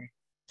that way.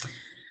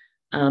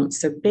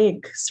 So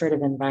big sort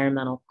of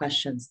environmental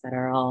questions that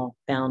are all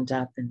bound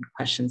up in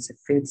questions of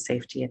food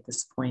safety at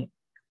this point.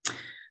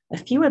 A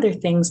few other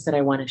things that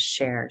I want to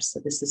share. So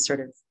this is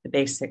sort of the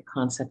basic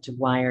concept of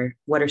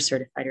what are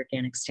certified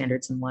organic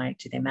standards and why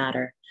do they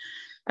matter?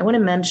 I want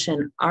to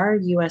mention our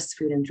US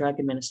Food and Drug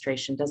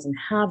Administration doesn't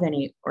have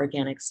any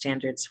organic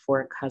standards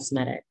for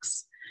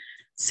cosmetics.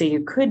 So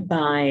you could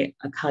buy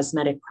a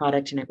cosmetic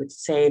product and it would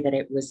say that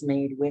it was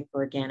made with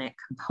organic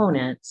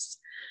components,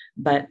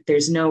 but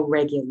there's no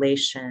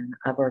regulation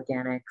of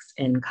organics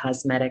in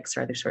cosmetics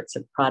or other sorts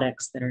of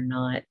products that are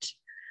not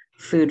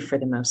food for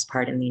the most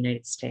part in the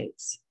United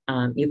States.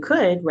 You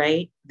could,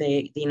 right?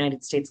 The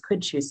United States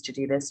could choose to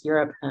do this.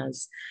 Europe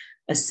has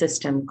a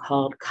system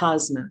called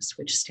COSMOS,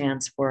 which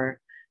stands for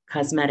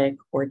Cosmetic,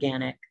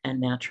 Organic, and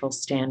Natural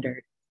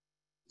Standard,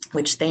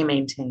 which they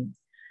maintain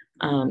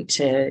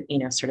to,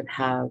 sort of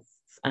have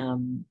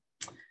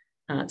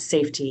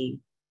safety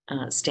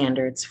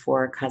standards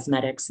for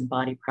cosmetics and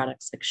body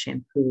products like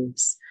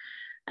shampoos.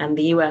 And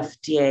the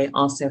UFDA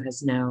also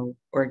has no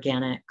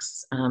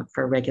organics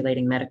for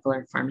regulating medical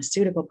or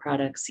pharmaceutical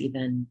products,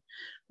 even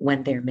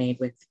when they're made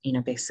with,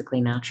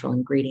 basically natural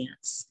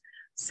ingredients.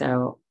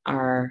 So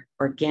our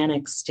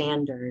organic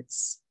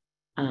standards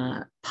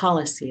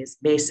policy is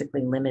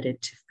basically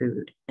limited to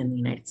food in the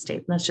United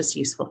States. And that's just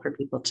useful for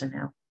people to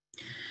know.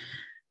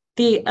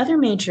 The other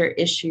major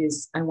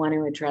issues I want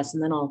to address,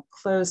 and then I'll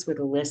close with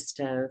a list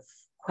of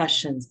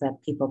questions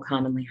that people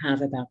commonly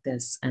have about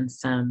this and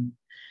some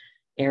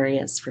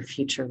areas for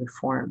future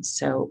reforms.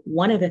 So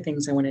one of the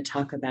things I want to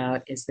talk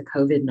about is the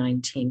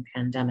COVID-19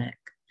 pandemic.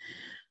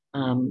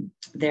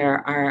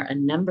 There are a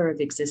number of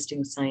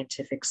existing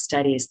scientific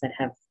studies that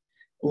have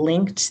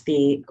linked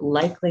the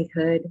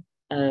likelihood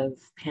of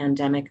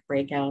pandemic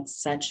breakouts,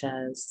 such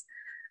as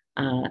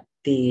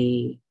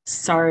the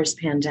SARS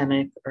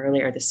pandemic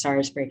earlier, the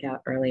SARS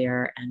breakout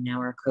earlier, and now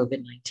our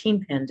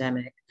COVID-19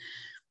 pandemic,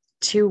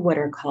 to what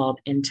are called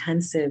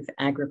intensive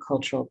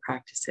agricultural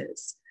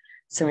practices.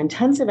 So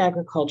intensive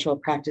agricultural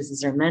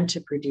practices are meant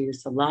to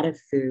produce a lot of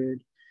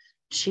food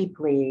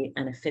cheaply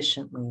and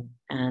efficiently,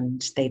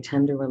 and they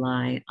tend to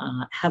rely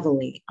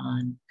heavily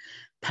on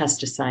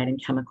pesticide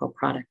and chemical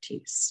product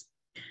use.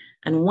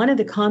 And one of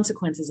the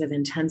consequences of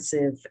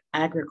intensive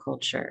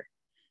agriculture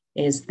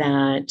is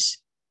that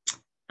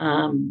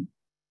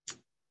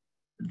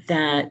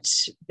that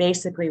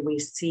basically we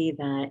see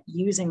that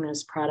using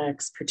those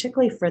products,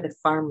 particularly for the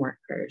farm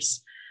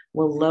workers,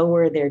 will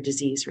lower their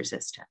disease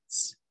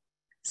resistance.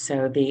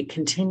 So the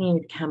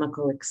continued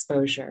chemical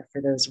exposure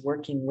for those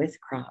working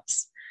with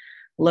crops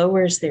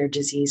lowers their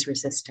disease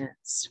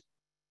resistance.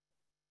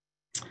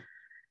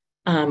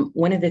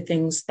 One of the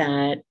things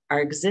that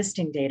our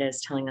existing data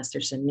is telling us,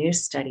 there's a new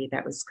study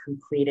that was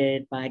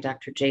completed by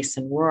Dr.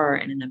 Jason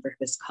Rohr and a number of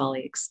his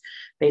colleagues,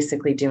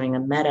 basically doing a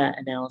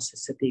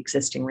meta-analysis of the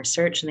existing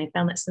research. And they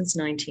found that since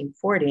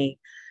 1940,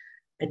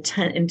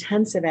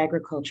 intensive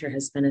agriculture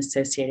has been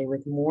associated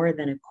with more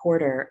than a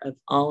quarter of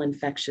all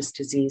infectious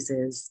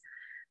diseases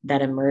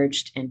that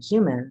emerged in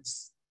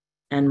humans,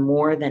 and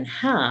more than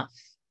half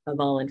of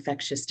all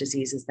infectious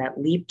diseases that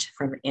leaped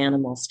from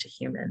animals to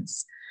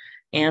humans.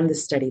 And the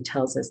study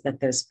tells us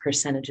that those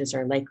percentages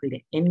are likely to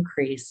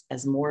increase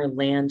as more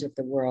land of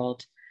the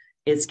world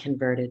is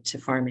converted to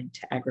farming,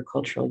 to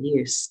agricultural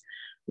use,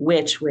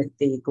 which with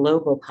the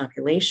global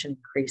population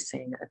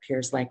increasing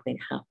appears likely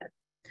to happen.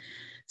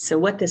 So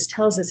what this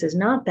tells us is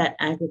not that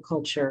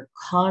agriculture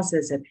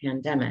causes a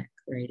pandemic,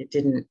 right? It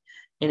didn't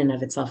in and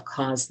of itself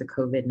cause the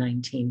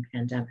COVID-19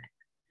 pandemic,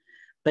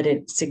 but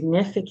it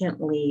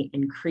significantly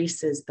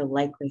increases the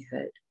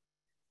likelihood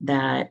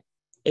that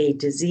a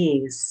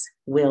disease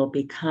will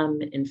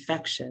become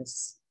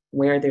infectious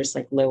where there's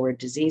like lower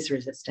disease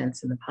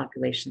resistance in the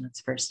population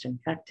that's first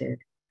infected,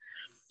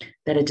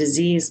 that a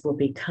disease will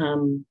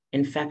become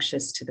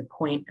infectious to the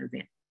point of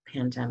a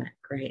pandemic,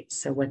 right?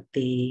 So what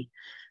the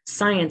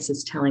science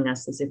is telling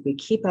us is if we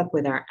keep up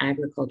with our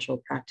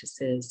agricultural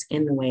practices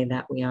in the way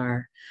that we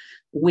are,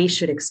 we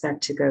should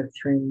expect to go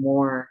through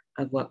more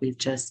of what we've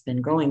just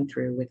been going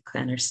through with,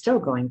 and are still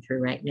going through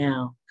right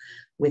now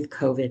with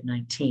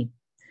COVID-19.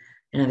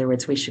 In other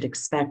words, we should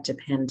expect a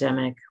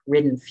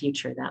pandemic-ridden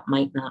future. That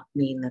might not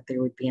mean that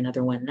there would be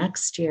another one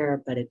next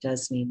year, but it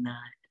does mean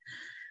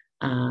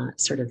that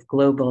sort of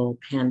global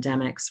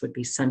pandemics would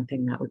be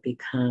something that would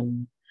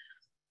become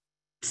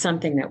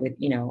something that would,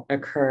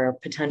 occur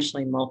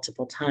potentially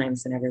multiple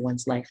times in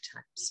everyone's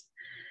lifetimes.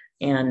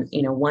 And,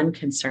 one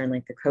concern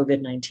like the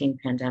COVID-19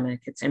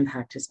 pandemic, its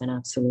impact has been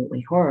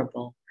absolutely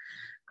horrible,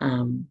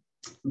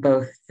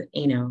 both,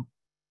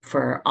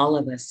 for all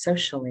of us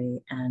socially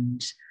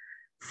and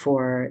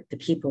for the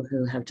people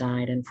who have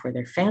died and for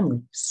their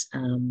families.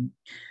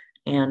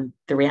 And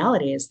the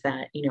reality is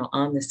that,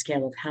 on the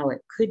scale of how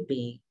it could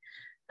be,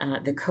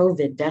 the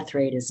COVID death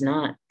rate is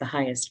not the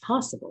highest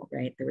possible,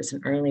 right? There was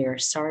an earlier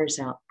SARS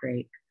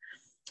outbreak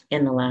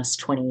in the last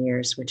 20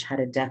 years, which had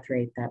a death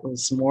rate that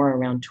was more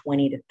around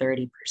 20 to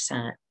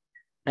 30%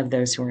 of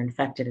those who were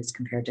infected as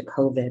compared to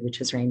COVID,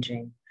 which is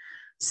ranging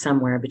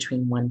somewhere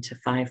between 1 to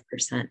 5%,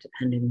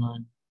 depending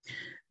on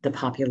the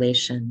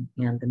population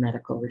and the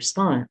medical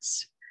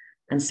response.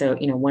 And so,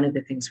 one of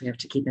the things we have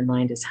to keep in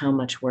mind is how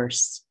much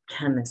worse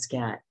can this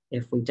get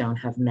if we don't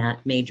have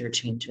major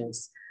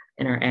changes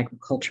in our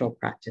agricultural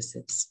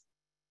practices.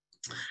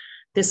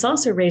 This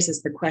also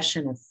raises the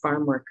question of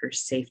farm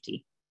workers'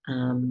 safety.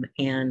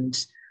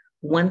 And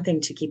one thing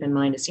to keep in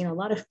mind is, a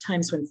lot of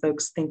times when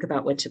folks think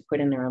about what to put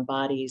in their own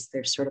bodies,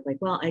 they're sort of like,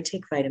 well, I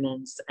take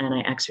vitamins and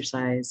I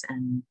exercise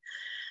and,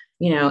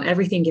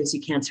 everything gives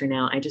you cancer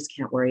now. I just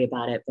can't worry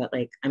about it. But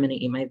like, I'm going to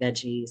eat my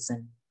veggies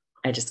and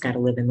I just got to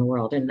live in the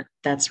world. And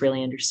that's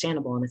really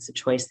understandable. And it's a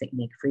choice that you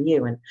make for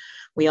you. And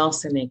we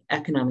also make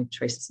economic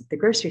choices at the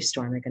grocery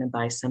store. Am I going to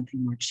buy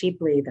something more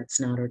cheaply that's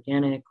not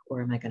organic?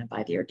 Or am I going to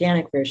buy the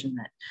organic version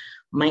that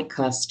might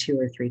cost 2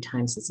 or 3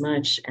 times as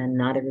much? And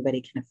not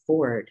everybody can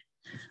afford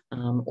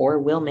or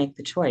will make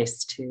the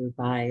choice to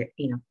buy,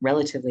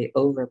 relatively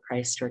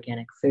overpriced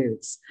organic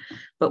foods.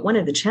 But one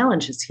of the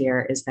challenges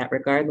here is that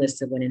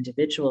regardless of what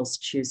individuals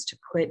choose to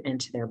put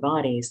into their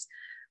bodies,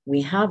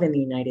 we have in the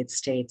United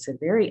States a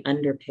very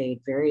underpaid,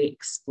 very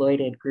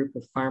exploited group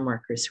of farm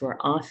workers who are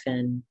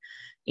often,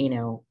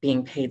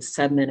 being paid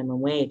sub-minimum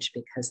wage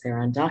because they're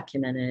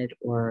undocumented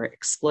or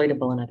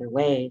exploitable in other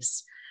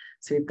ways.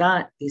 So we've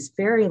got these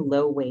very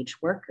low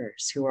wage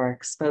workers who are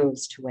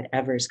exposed to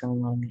whatever's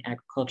going on in the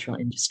agricultural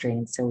industry.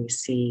 And so we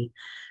see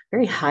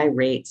very high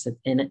rates of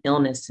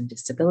illness and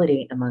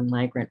disability among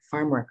migrant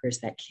farm workers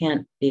that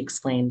can't be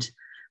explained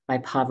by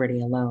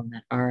poverty alone,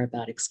 that are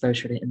about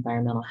exposure to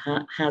environmental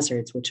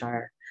hazards, which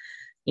are,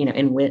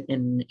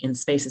 in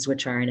spaces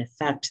which are in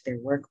effect their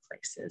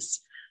workplaces.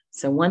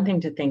 So one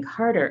thing to think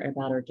harder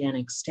about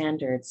organic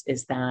standards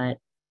is that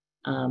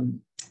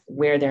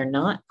where they're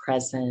not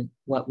present,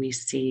 what we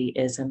see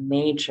is a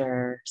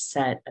major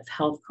set of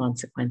health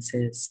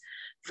consequences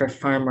for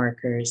farm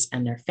workers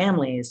and their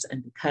families.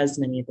 And because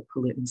many of the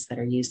pollutants that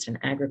are used in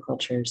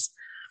agriculture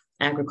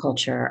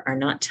are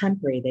not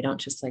temporary, they don't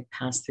just like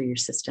pass through your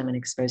system and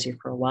expose you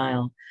for a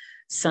while.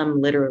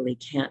 Some literally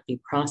can't be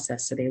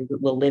processed, so they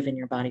will live in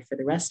your body for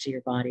the rest of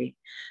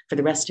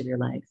your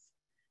life.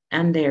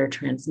 And they are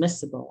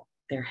transmissible,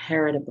 they're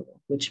heritable,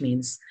 which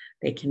means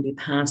they can be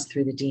passed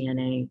through the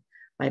DNA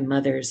by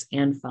mothers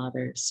and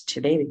fathers to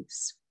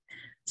babies.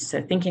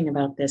 So thinking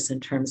about this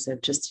in terms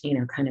of just,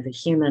 kind of a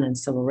human and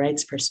civil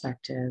rights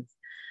perspective,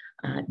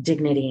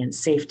 dignity and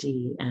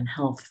safety and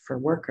health for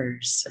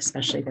workers,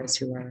 especially those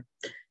who are,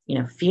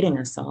 feeding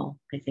us all,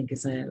 I think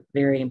is a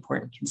very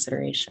important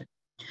consideration.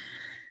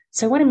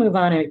 So I want to move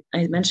on.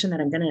 I mentioned that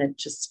I'm going to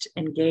just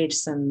engage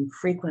some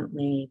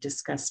frequently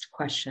discussed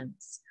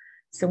questions.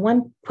 So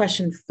one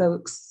question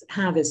folks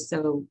have is,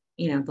 they'll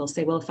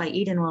say, well, if I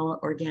eat an all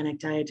organic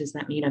diet, does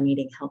that mean I'm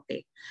eating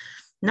healthy?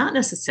 Not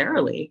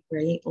necessarily,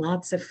 right?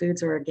 Lots of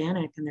foods are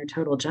organic and they're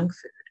total junk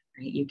food,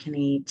 right? You can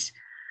eat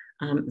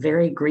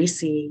very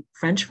greasy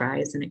French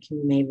fries and it can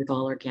be made with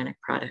all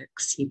organic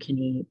products. You can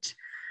eat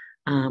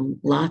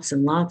lots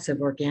and lots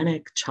of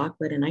organic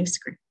chocolate and ice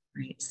cream,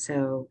 right?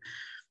 So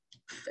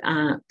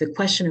the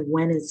question of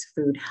when is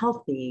food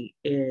healthy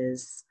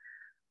is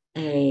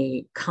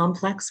a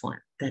complex one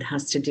that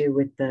has to do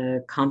with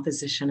the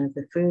composition of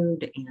the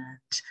food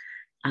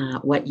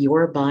and what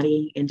your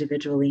body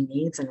individually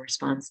needs and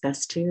responds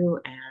best to,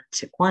 and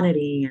to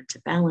quantity and to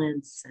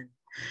balance, and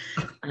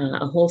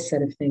a whole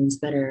set of things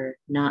that are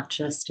not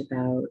just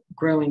about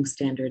growing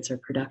standards or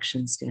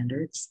production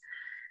standards.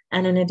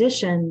 And in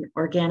addition,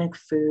 organic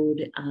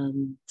food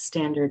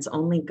standards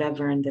only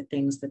govern the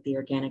things that the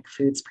Organic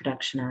Foods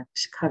Production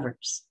Act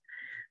covers.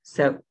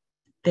 So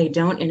they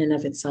don't in and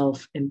of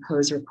itself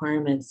impose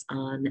requirements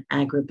on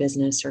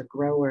agribusiness or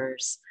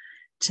growers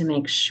to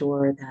make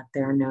sure that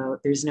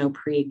there's no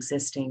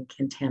pre-existing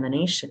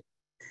contamination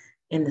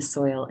in the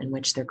soil in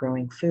which they're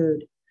growing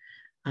food.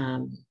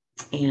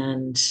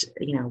 And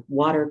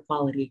water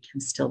quality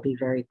can still be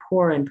very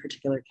poor in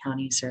particular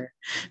counties or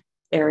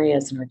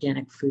areas, and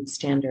organic food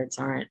standards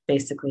aren't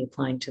basically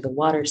applying to the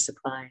water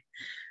supply.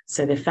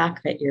 So the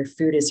fact that your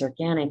food is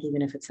organic,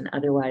 even if it's an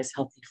otherwise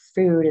healthy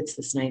food, it's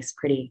this nice,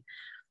 pretty,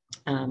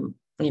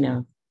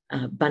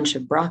 bunch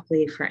of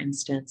broccoli, for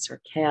instance,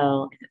 or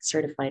kale, and it's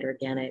certified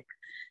organic,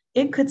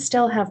 it could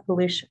still have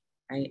pollution,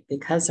 right?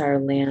 Because our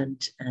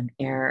land and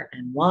air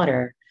and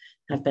water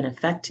have been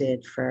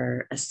affected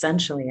for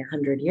essentially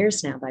 100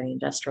 years now by the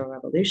Industrial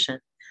Revolution,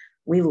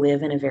 we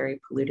live in a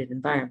very polluted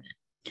environment.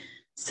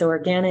 So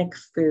organic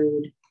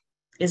food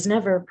is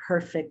never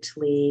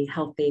perfectly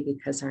healthy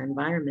because our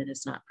environment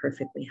is not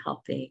perfectly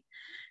healthy,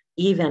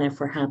 even if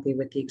we're happy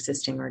with the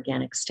existing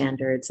organic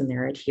standards and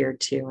they're adhered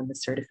to and the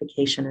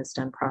certification is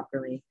done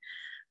properly.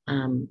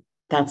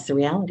 that's the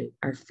reality.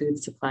 Our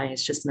food supply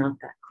is just not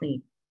that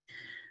clean.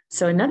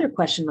 So another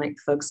question like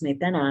folks may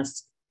then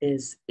ask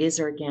is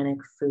organic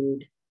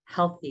food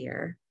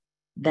healthier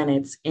than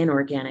its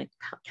inorganic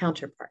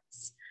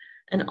counterparts?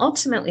 And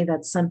ultimately,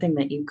 that's something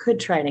that you could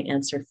try to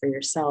answer for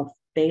yourself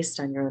based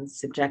on your own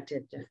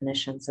subjective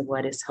definitions of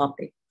what is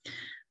healthy.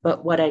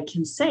 But what I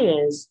can say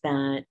is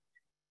that,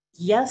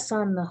 yes,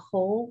 on the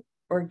whole,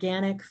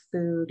 organic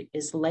food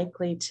is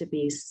likely to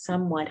be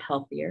somewhat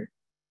healthier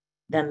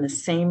than the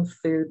same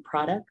food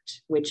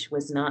product, which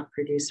was not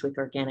produced with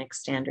organic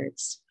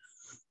standards.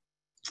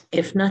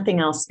 If nothing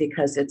else,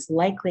 because it's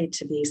likely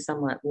to be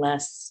somewhat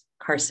less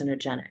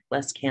carcinogenic,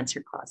 less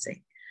cancer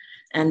causing,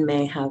 and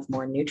may have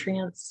more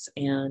nutrients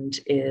and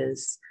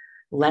is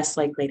less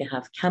likely to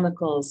have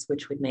chemicals,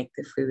 which would make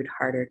the food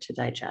harder to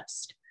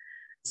digest.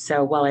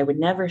 So while I would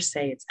never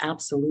say it's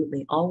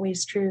absolutely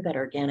always true that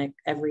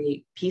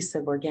every piece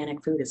of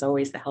organic food is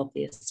always the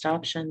healthiest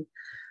option,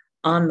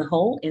 on the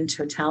whole, in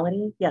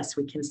totality, yes,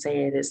 we can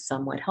say it is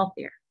somewhat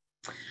healthier.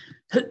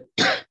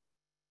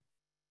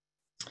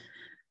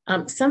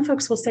 Some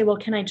folks will say, well,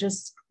 can I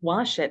just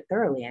wash it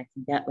thoroughly? I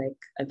can get like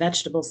a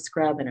vegetable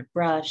scrub and a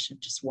brush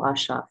and just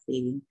wash off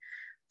the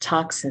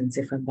toxins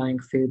if I'm buying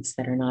foods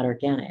that are not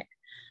organic.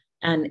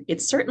 And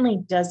it certainly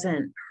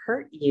doesn't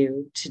hurt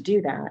you to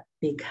do that,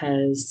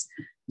 because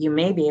you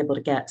may be able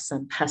to get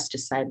some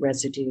pesticide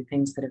residue,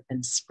 things that have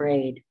been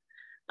sprayed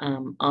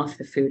off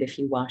the food if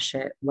you wash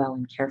it well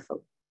and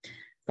carefully.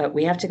 But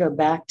we have to go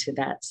back to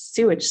that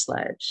sewage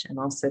sludge and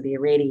also the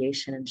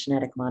irradiation and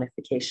genetic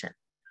modification.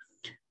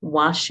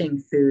 Washing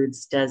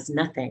foods does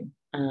nothing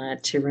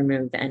to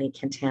remove any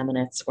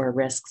contaminants or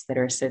risks that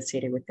are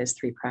associated with those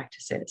three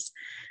practices.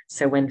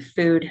 So when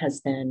food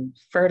has been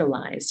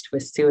fertilized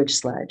with sewage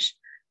sludge,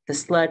 the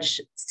sludge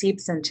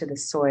seeps into the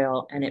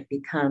soil and it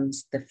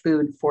becomes the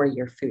food for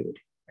your food,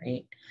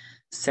 right?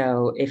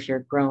 So if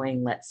you're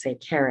growing, let's say,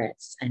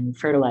 carrots and you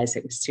fertilize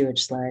it with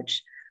sewage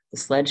sludge, the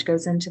sludge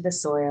goes into the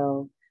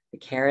soil, the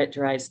carrot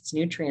derives its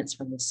nutrients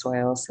from the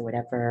soil, so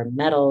whatever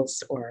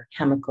metals or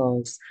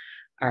chemicals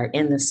are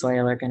in the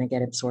soil are going to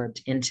get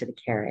absorbed into the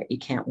carrot. You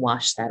can't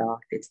wash that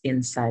off. It's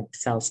inside the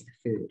cells of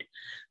the food.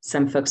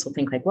 Some folks will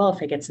think like, well,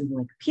 if I get something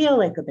like a peel,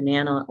 like a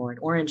banana or an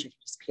orange, I can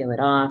just peel it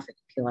off. I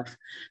can peel off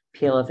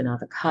peel of an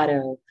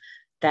avocado.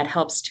 That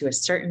helps to a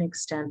certain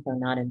extent, though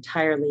not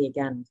entirely.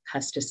 Again, with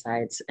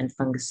pesticides and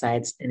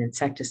fungicides and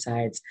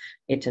insecticides,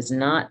 it does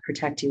not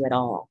protect you at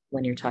all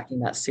when you're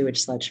talking about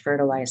sewage sludge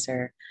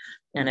fertilizer.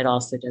 And it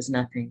also does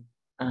nothing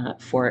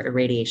for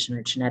irradiation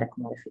or genetic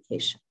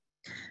modification.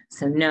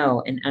 So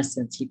no, in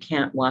essence, you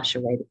can't wash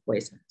away the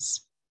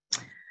poisons.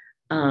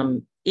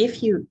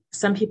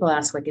 Some people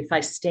ask, like, if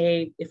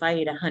I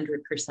eat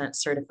 100%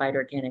 certified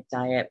organic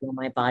diet, will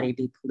my body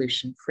be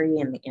pollution free?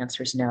 And the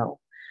answer is no.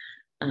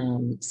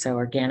 So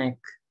organic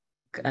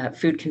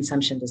food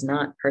consumption does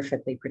not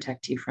perfectly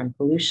protect you from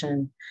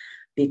pollution,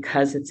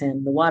 because it's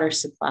in the water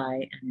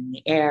supply and in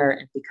the air,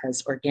 and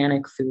because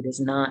organic food is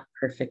not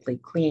perfectly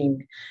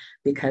clean,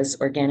 because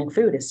organic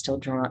food is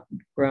still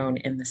grown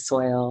in the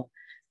soil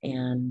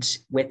and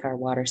with our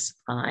water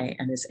supply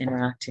and is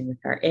interacting with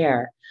our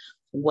air.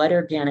 What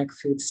organic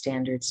food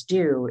standards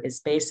do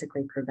is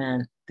basically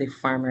prevent the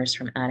farmers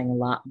from adding a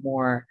lot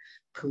more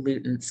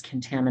pollutants,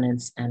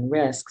 contaminants, and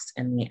risks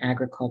in the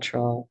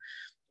agricultural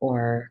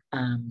or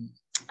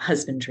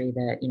husbandry,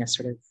 that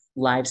sort of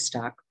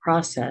livestock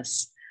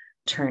process,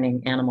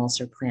 turning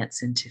animals or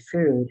plants into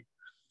food.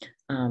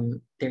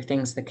 There are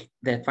things that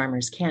the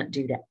farmers can't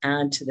do to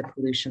add to the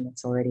pollution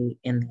that's already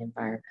in the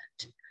environment.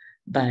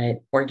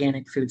 But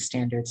organic food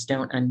standards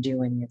don't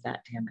undo any of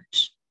that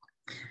damage.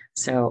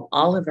 So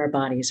all of our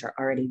bodies are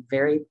already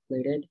very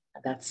polluted.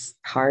 That's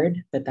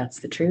hard, but that's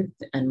the truth.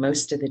 And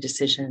most of the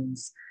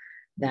decisions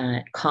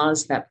that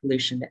caused that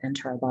pollution to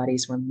enter our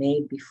bodies were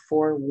made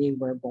before we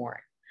were born.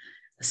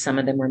 Some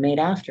of them were made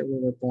after we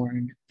were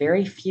born.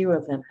 Very few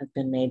of them have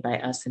been made by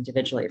us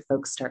individually. If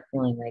folks start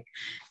feeling like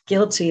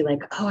guilty,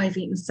 like, oh, I've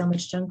eaten so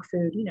much junk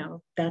food,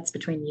 that's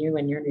between you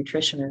and your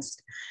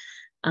nutritionist.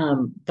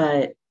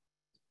 But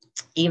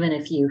even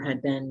if you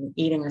had been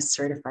eating a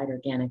certified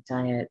organic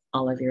diet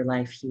all of your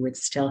life, you would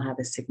still have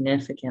a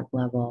significant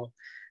level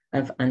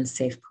of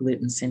unsafe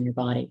pollutants in your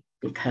body,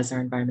 because our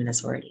environment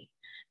is already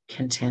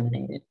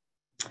contaminated.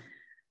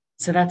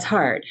 So that's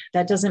hard.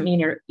 That doesn't mean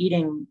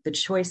the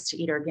choice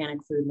to eat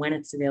organic food when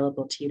it's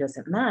available to you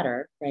doesn't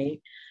matter,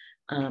 right?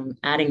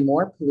 Adding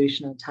more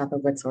pollution on top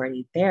of what's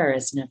already there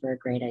is never a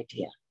great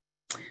idea.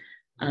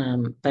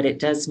 But it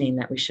does mean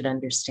that we should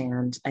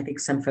understand. I think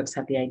some folks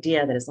have the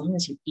idea that as long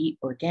as you eat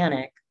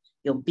organic,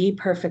 you'll be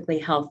perfectly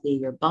healthy,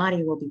 your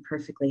body will be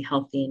perfectly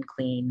healthy and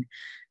clean,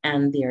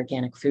 and the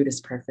organic food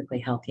is perfectly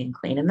healthy and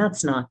clean. And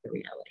that's not the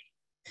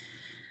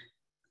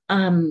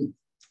reality.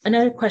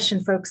 Another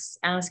question folks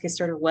ask is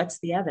sort of, what's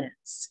the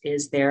evidence?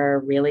 Is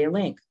there really a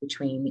link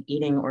between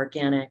eating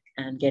organic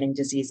and getting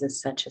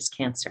diseases such as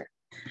cancer?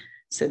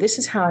 So this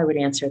is how I would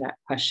answer that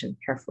question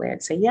carefully.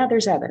 I'd say, yeah,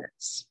 there's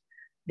evidence.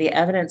 The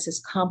evidence is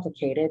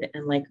complicated,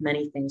 and like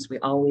many things, we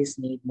always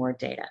need more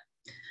data.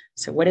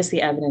 So what does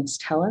the evidence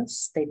tell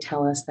us? They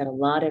tell us that a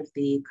lot of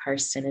the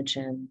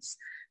carcinogens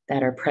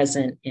that are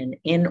present in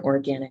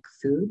inorganic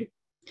food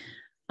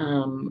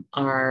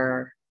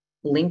are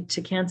linked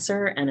to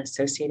cancer and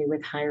associated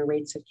with higher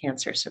rates of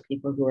cancer. So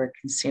people who are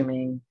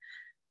consuming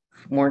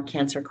more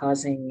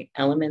cancer-causing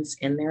elements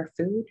in their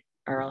food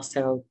are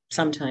also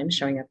sometimes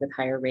showing up with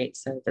higher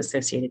rates of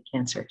associated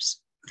cancers.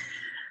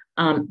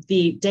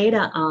 The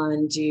data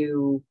on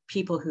do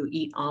people who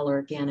eat all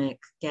organic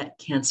get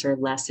cancer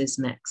less is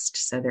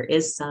mixed. So there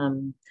is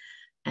some,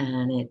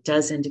 and it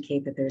does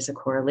indicate that there's a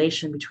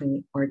correlation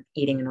between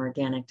eating an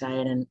organic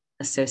diet and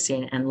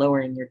associating and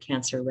lowering your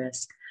cancer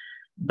risk.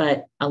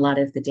 But a lot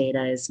of the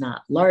data is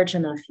not large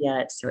enough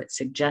yet, so it's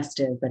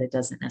suggestive, but it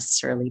doesn't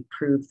necessarily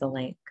prove the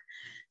link.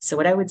 So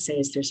what I would say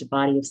is there's a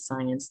body of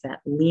science that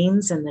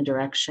leans in the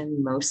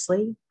direction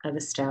mostly of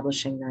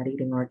establishing that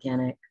eating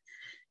organic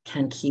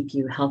can keep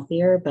you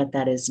healthier, but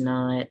that is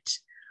not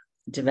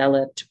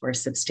developed or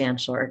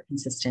substantial or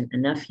consistent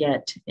enough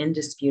yet to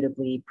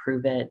indisputably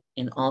prove it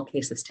in all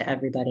cases to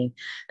everybody.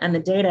 And the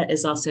data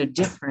is also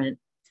different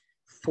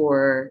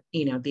for,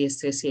 the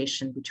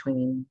association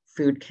between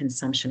food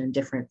consumption and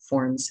different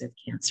forms of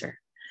cancer,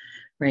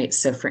 right?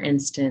 So for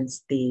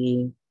instance,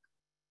 there's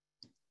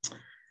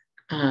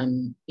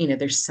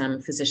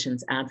some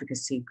physicians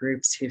advocacy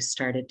groups who've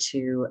started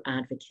to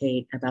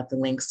advocate about the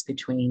links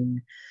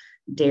between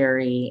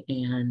dairy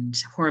and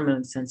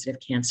hormone sensitive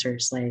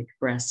cancers like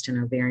breast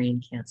and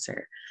ovarian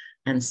cancer.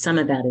 And some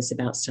of that is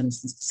about some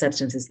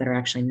substances that are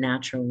actually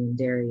natural in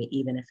dairy,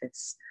 even if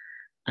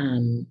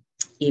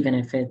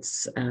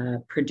it's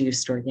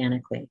produced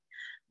organically.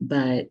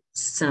 But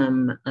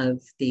some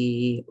of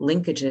the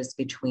linkages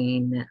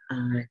between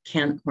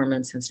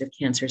hormone sensitive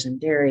cancers and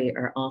dairy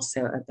are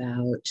also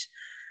about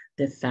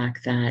the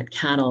fact that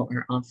cattle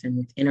are often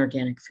with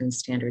inorganic food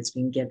standards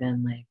being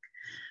given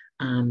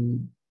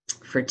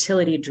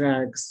fertility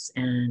drugs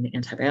and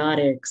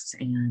antibiotics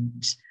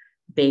and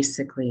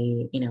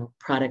basically,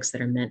 products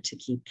that are meant to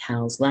keep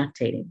cows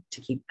lactating,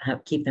 to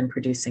keep them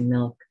producing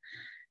milk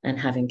and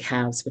having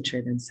calves, which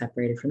are then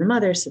separated from the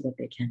mother so that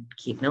they can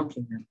keep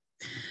milking them.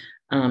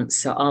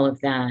 So all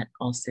of that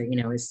also,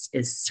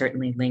 is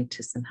certainly linked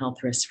to some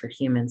health risks for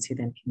humans who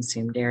then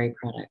consume dairy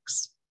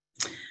products.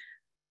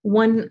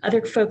 One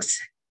other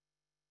question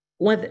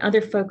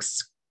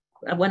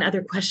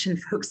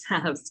folks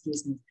have,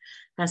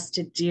 has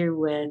to do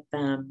with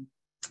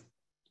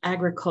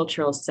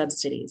agricultural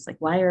subsidies. Like,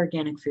 why are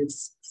organic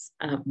foods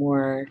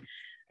more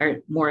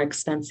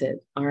expensive?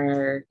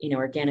 Are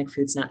organic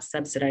foods not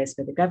subsidized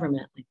by the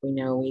government? Like, we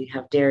know we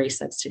have dairy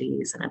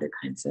subsidies and other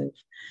kinds of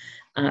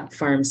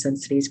farm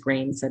subsidies,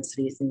 grain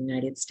subsidies in the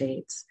United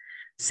States.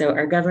 So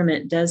our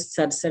government does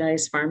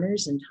subsidize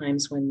farmers in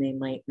times when they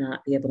might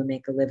not be able to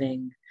make a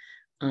living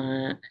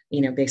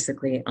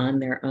basically on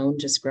their own,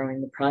 just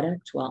growing the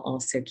product while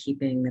also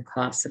keeping the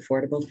costs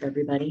affordable for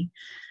everybody.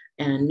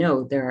 And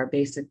no, there are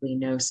basically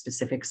no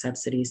specific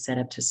subsidies set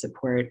up to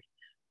support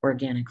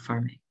organic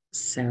farming.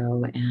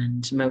 So,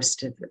 and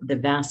most of the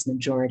vast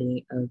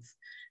majority of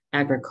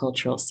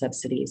agricultural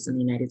subsidies in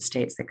the United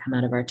States that come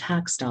out of our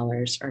tax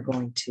dollars are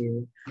going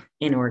to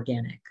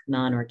inorganic,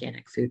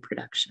 non-organic food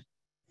production.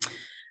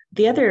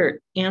 The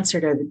other answer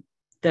to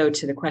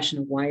the question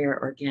of why are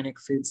organic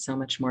foods so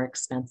much more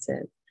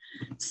expensive?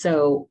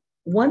 So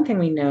one thing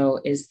we know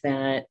is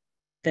that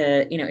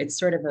it's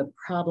sort of a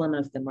problem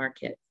of the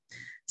market.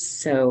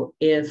 So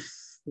if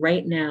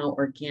right now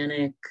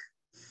organic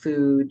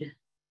food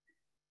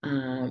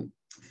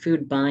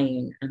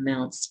buying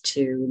amounts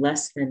to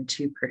less than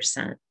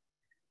 2%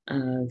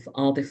 of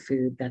all the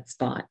food that's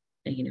bought,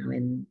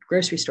 in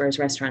grocery stores,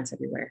 restaurants,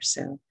 everywhere.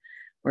 So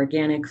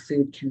organic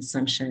food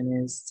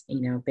consumption is,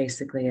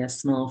 basically a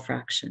small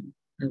fraction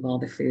of all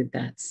the food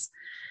that's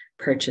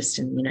purchased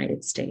in the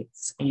United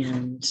States,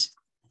 and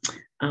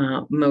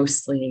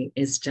mostly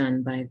is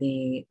done by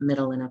the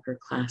middle and upper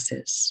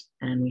classes.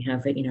 And we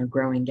have a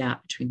growing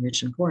gap between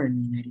rich and poor in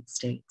the United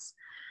States.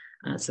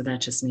 So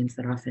that just means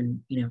that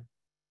often,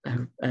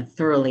 a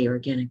thoroughly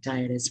organic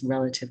diet is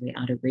relatively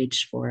out of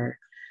reach for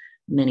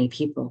many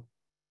people.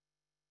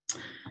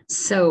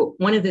 So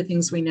one of the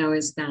things we know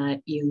is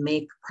that you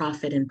make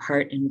profit in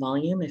part in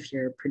volume. If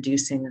you're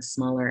producing a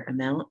smaller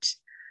amount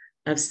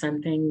of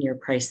something, your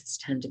prices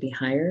tend to be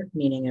higher,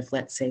 meaning if,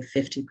 let's say,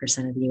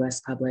 50% of the US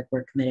public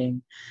were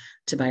committing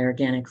to buy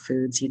organic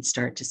foods, you'd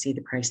start to see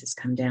the prices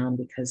come down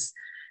because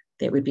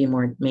they would be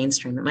more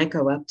mainstream. It might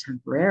go up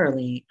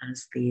temporarily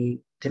as the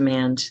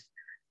demand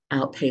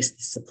outpaced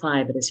the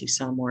supply, but as you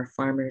saw more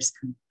farmers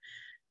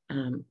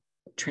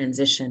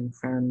transition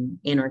from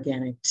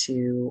inorganic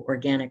to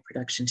organic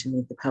production to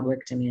meet the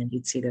public demand,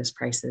 you'd see those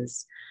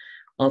prices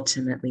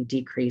ultimately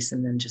decrease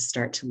and then just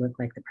start to look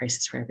like the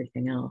prices for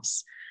everything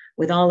else.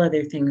 With all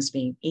other things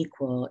being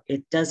equal,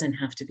 it doesn't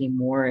have to be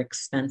more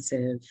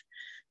expensive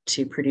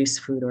to produce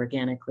food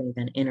organically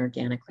than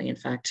inorganically. In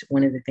fact,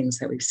 one of the things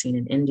that we've seen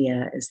in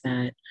India is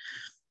that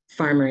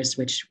farmers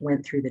which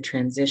went through the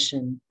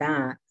transition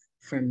back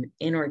from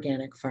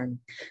inorganic farming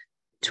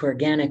to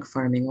organic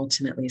farming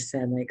ultimately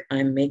said, like,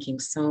 I'm making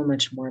so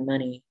much more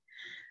money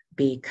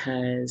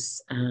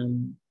because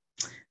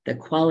the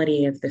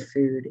quality of the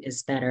food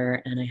is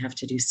better, and I have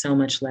to do so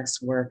much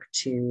less work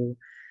to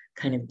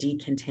kind of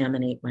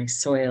decontaminate my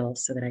soil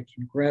so that I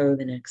can grow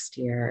the next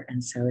year.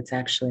 And so it's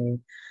actually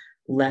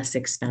less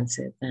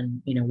expensive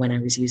than, when I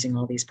was using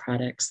all these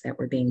products that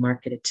were being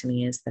marketed to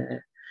me as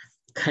the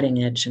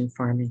cutting edge in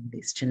farming,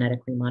 these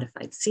genetically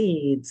modified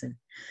seeds and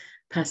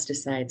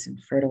pesticides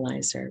and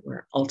fertilizer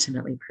were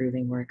ultimately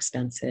proving more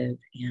expensive.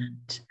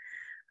 And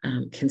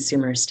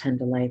consumers tend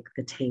to like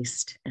the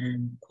taste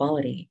and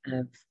quality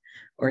of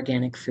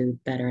organic food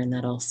better. And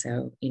that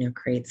also,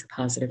 creates a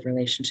positive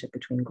relationship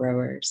between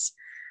growers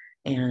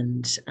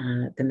and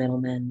the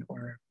middlemen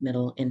or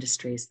middle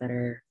industries that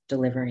are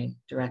delivering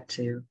direct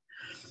to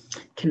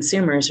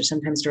consumers, or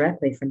sometimes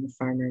directly from the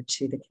farmer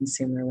to the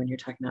consumer when you're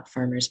talking about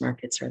farmers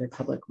markets or other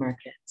public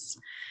markets.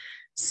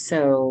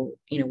 So,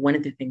 one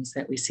of the things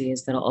that we see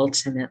is that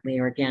ultimately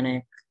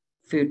organic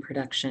food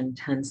production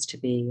tends to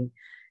be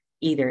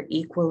either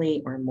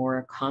equally or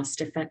more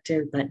cost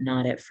effective, but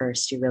not at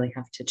first. You really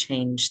have to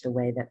change the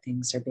way that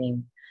things are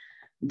being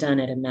done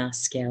at a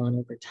mass scale and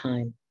over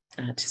time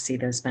to see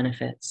those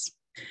benefits.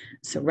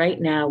 So right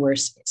now we're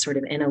sort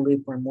of in a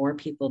loop where more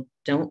people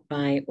don't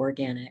buy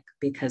organic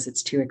because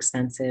it's too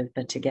expensive,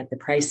 but to get the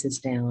prices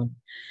down,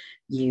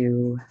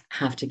 you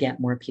have to get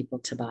more people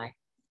to buy.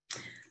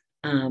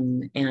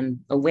 And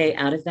a way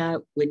out of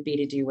that would be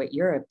to do what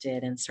Europe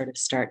did and sort of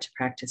start to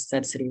practice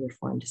subsidy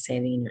reform, to say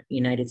the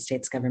United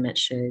States government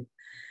should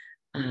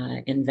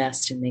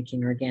invest in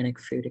making organic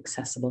food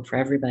accessible for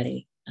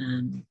everybody.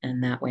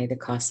 And that way the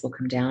costs will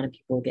come down and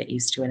people will get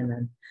used to it, and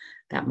then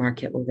that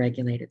market will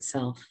regulate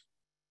itself.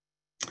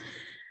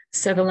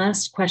 So the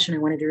last question I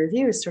wanted to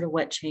review is sort of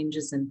what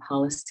changes in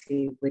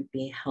policy would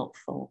be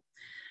helpful.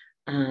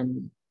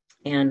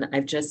 And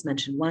I've just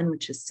mentioned one,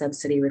 which is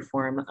subsidy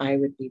reform. I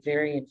would be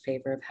very in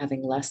favor of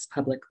having less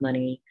public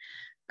money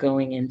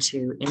going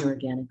into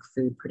inorganic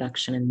food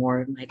production and more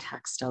of my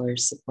tax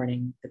dollars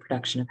supporting the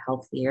production of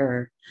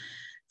healthier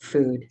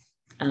food.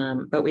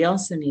 But we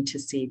also need to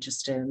see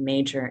just a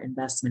major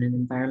investment in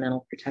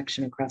environmental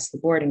protection across the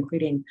board,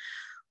 including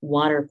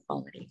water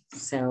quality.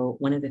 So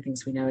one of the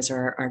things we know is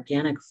our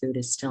organic food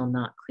is still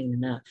not clean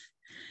enough.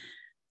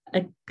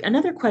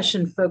 Another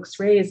question folks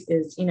raise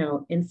is,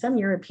 in some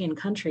European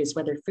countries,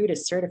 whether food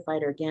is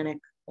certified organic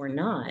or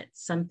not,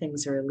 some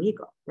things are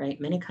illegal, right?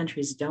 Many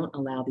countries don't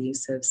allow the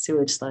use of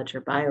sewage sludge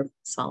or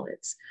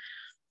biosolids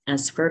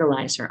as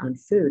fertilizer on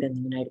food, and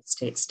the United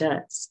States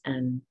does.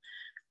 And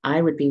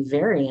I would be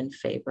very in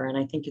favor, and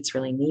I think it's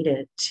really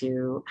needed,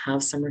 to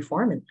have some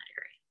reform in that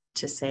area,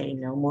 to say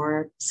no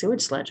more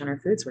sewage sludge on our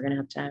foods. We're going to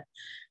have to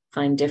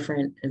find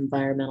different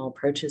environmental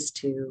approaches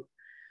to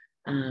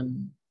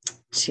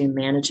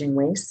managing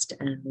waste.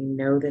 And we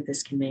know that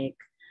this can make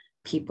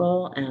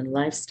people and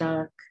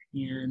livestock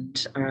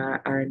and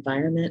our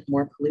environment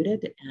more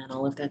polluted, and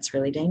all of that's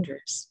really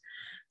dangerous.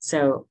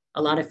 So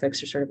a lot of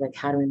folks are sort of like,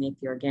 how do we make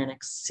the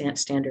organic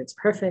standards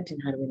perfect,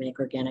 and how do we make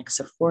organics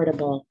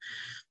affordable?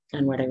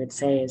 And what I would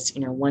say is,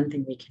 one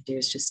thing we can do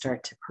is just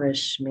start to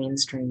push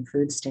mainstream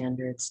food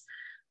standards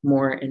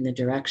more in the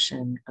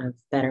direction of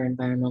better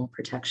environmental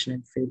protection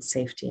and food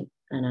safety.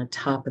 And on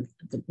top of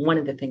one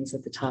of the things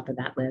at the top of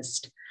that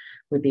list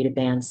would be to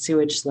ban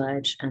sewage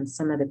sludge and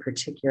some of the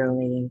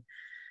particularly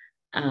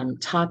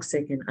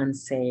toxic and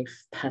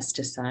unsafe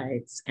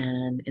pesticides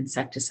and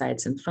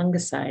insecticides and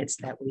fungicides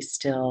that we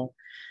still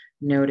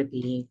know to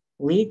be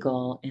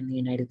legal in the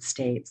United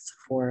States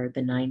for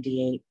the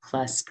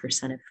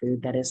 98+% of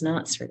food that is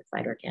not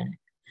certified organic.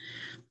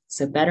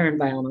 So better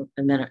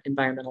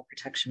environmental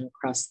protection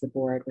across the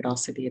board would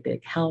also be a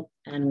big help.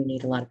 And we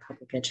need a lot of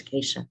public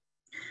education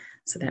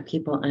so that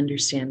people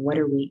understand, what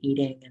are we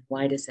eating and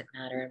why does it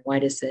matter, and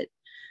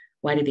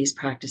why do these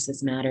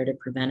practices matter to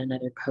prevent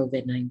another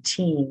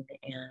COVID-19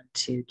 and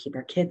to keep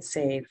our kids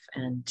safe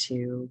and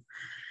to,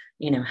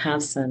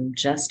 have some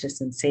justice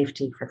and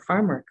safety for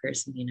farm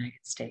workers in the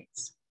United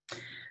States.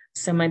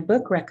 So my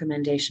book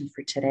recommendation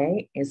for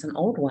today is an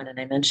old one, and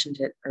I mentioned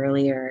it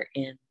earlier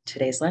in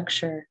today's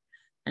lecture,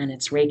 and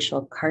it's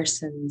Rachel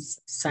Carson's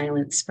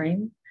Silent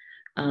Spring.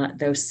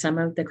 Though some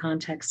of the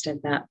context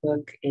of that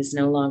book is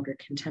no longer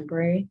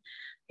contemporary,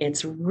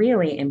 it's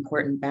really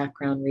important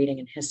background reading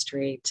and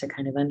history to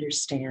kind of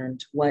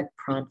understand what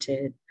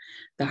prompted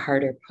the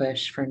harder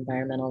push for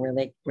environmental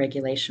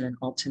regulation and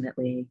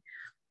ultimately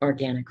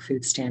organic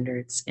food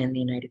standards in the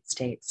United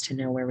States, to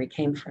know where we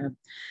came from.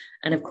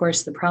 And of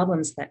course, the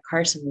problems that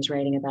Carson was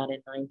writing about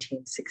in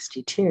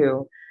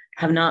 1962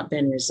 have not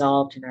been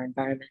resolved in our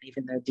environment.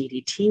 Even though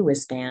DDT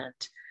was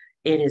banned,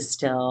 it is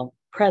still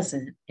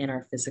present in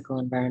our physical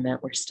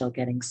environment. We're still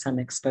getting some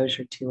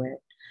exposure to it.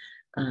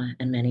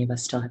 And many of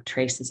us still have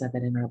traces of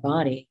it in our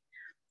body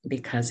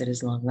because it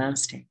is long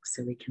lasting.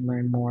 So we can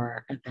learn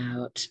more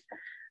about,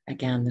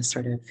 again, the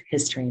sort of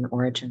history and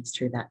origins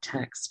through that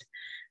text.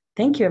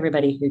 Thank you,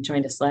 everybody who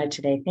joined us live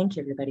today. Thank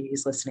you, everybody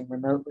who's listening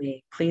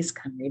remotely. Please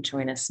come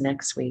rejoin us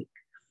next week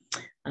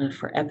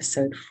for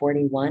episode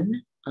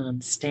 41,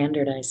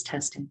 standardized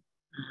testing.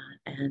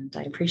 And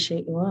I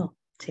appreciate you all.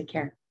 Take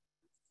care.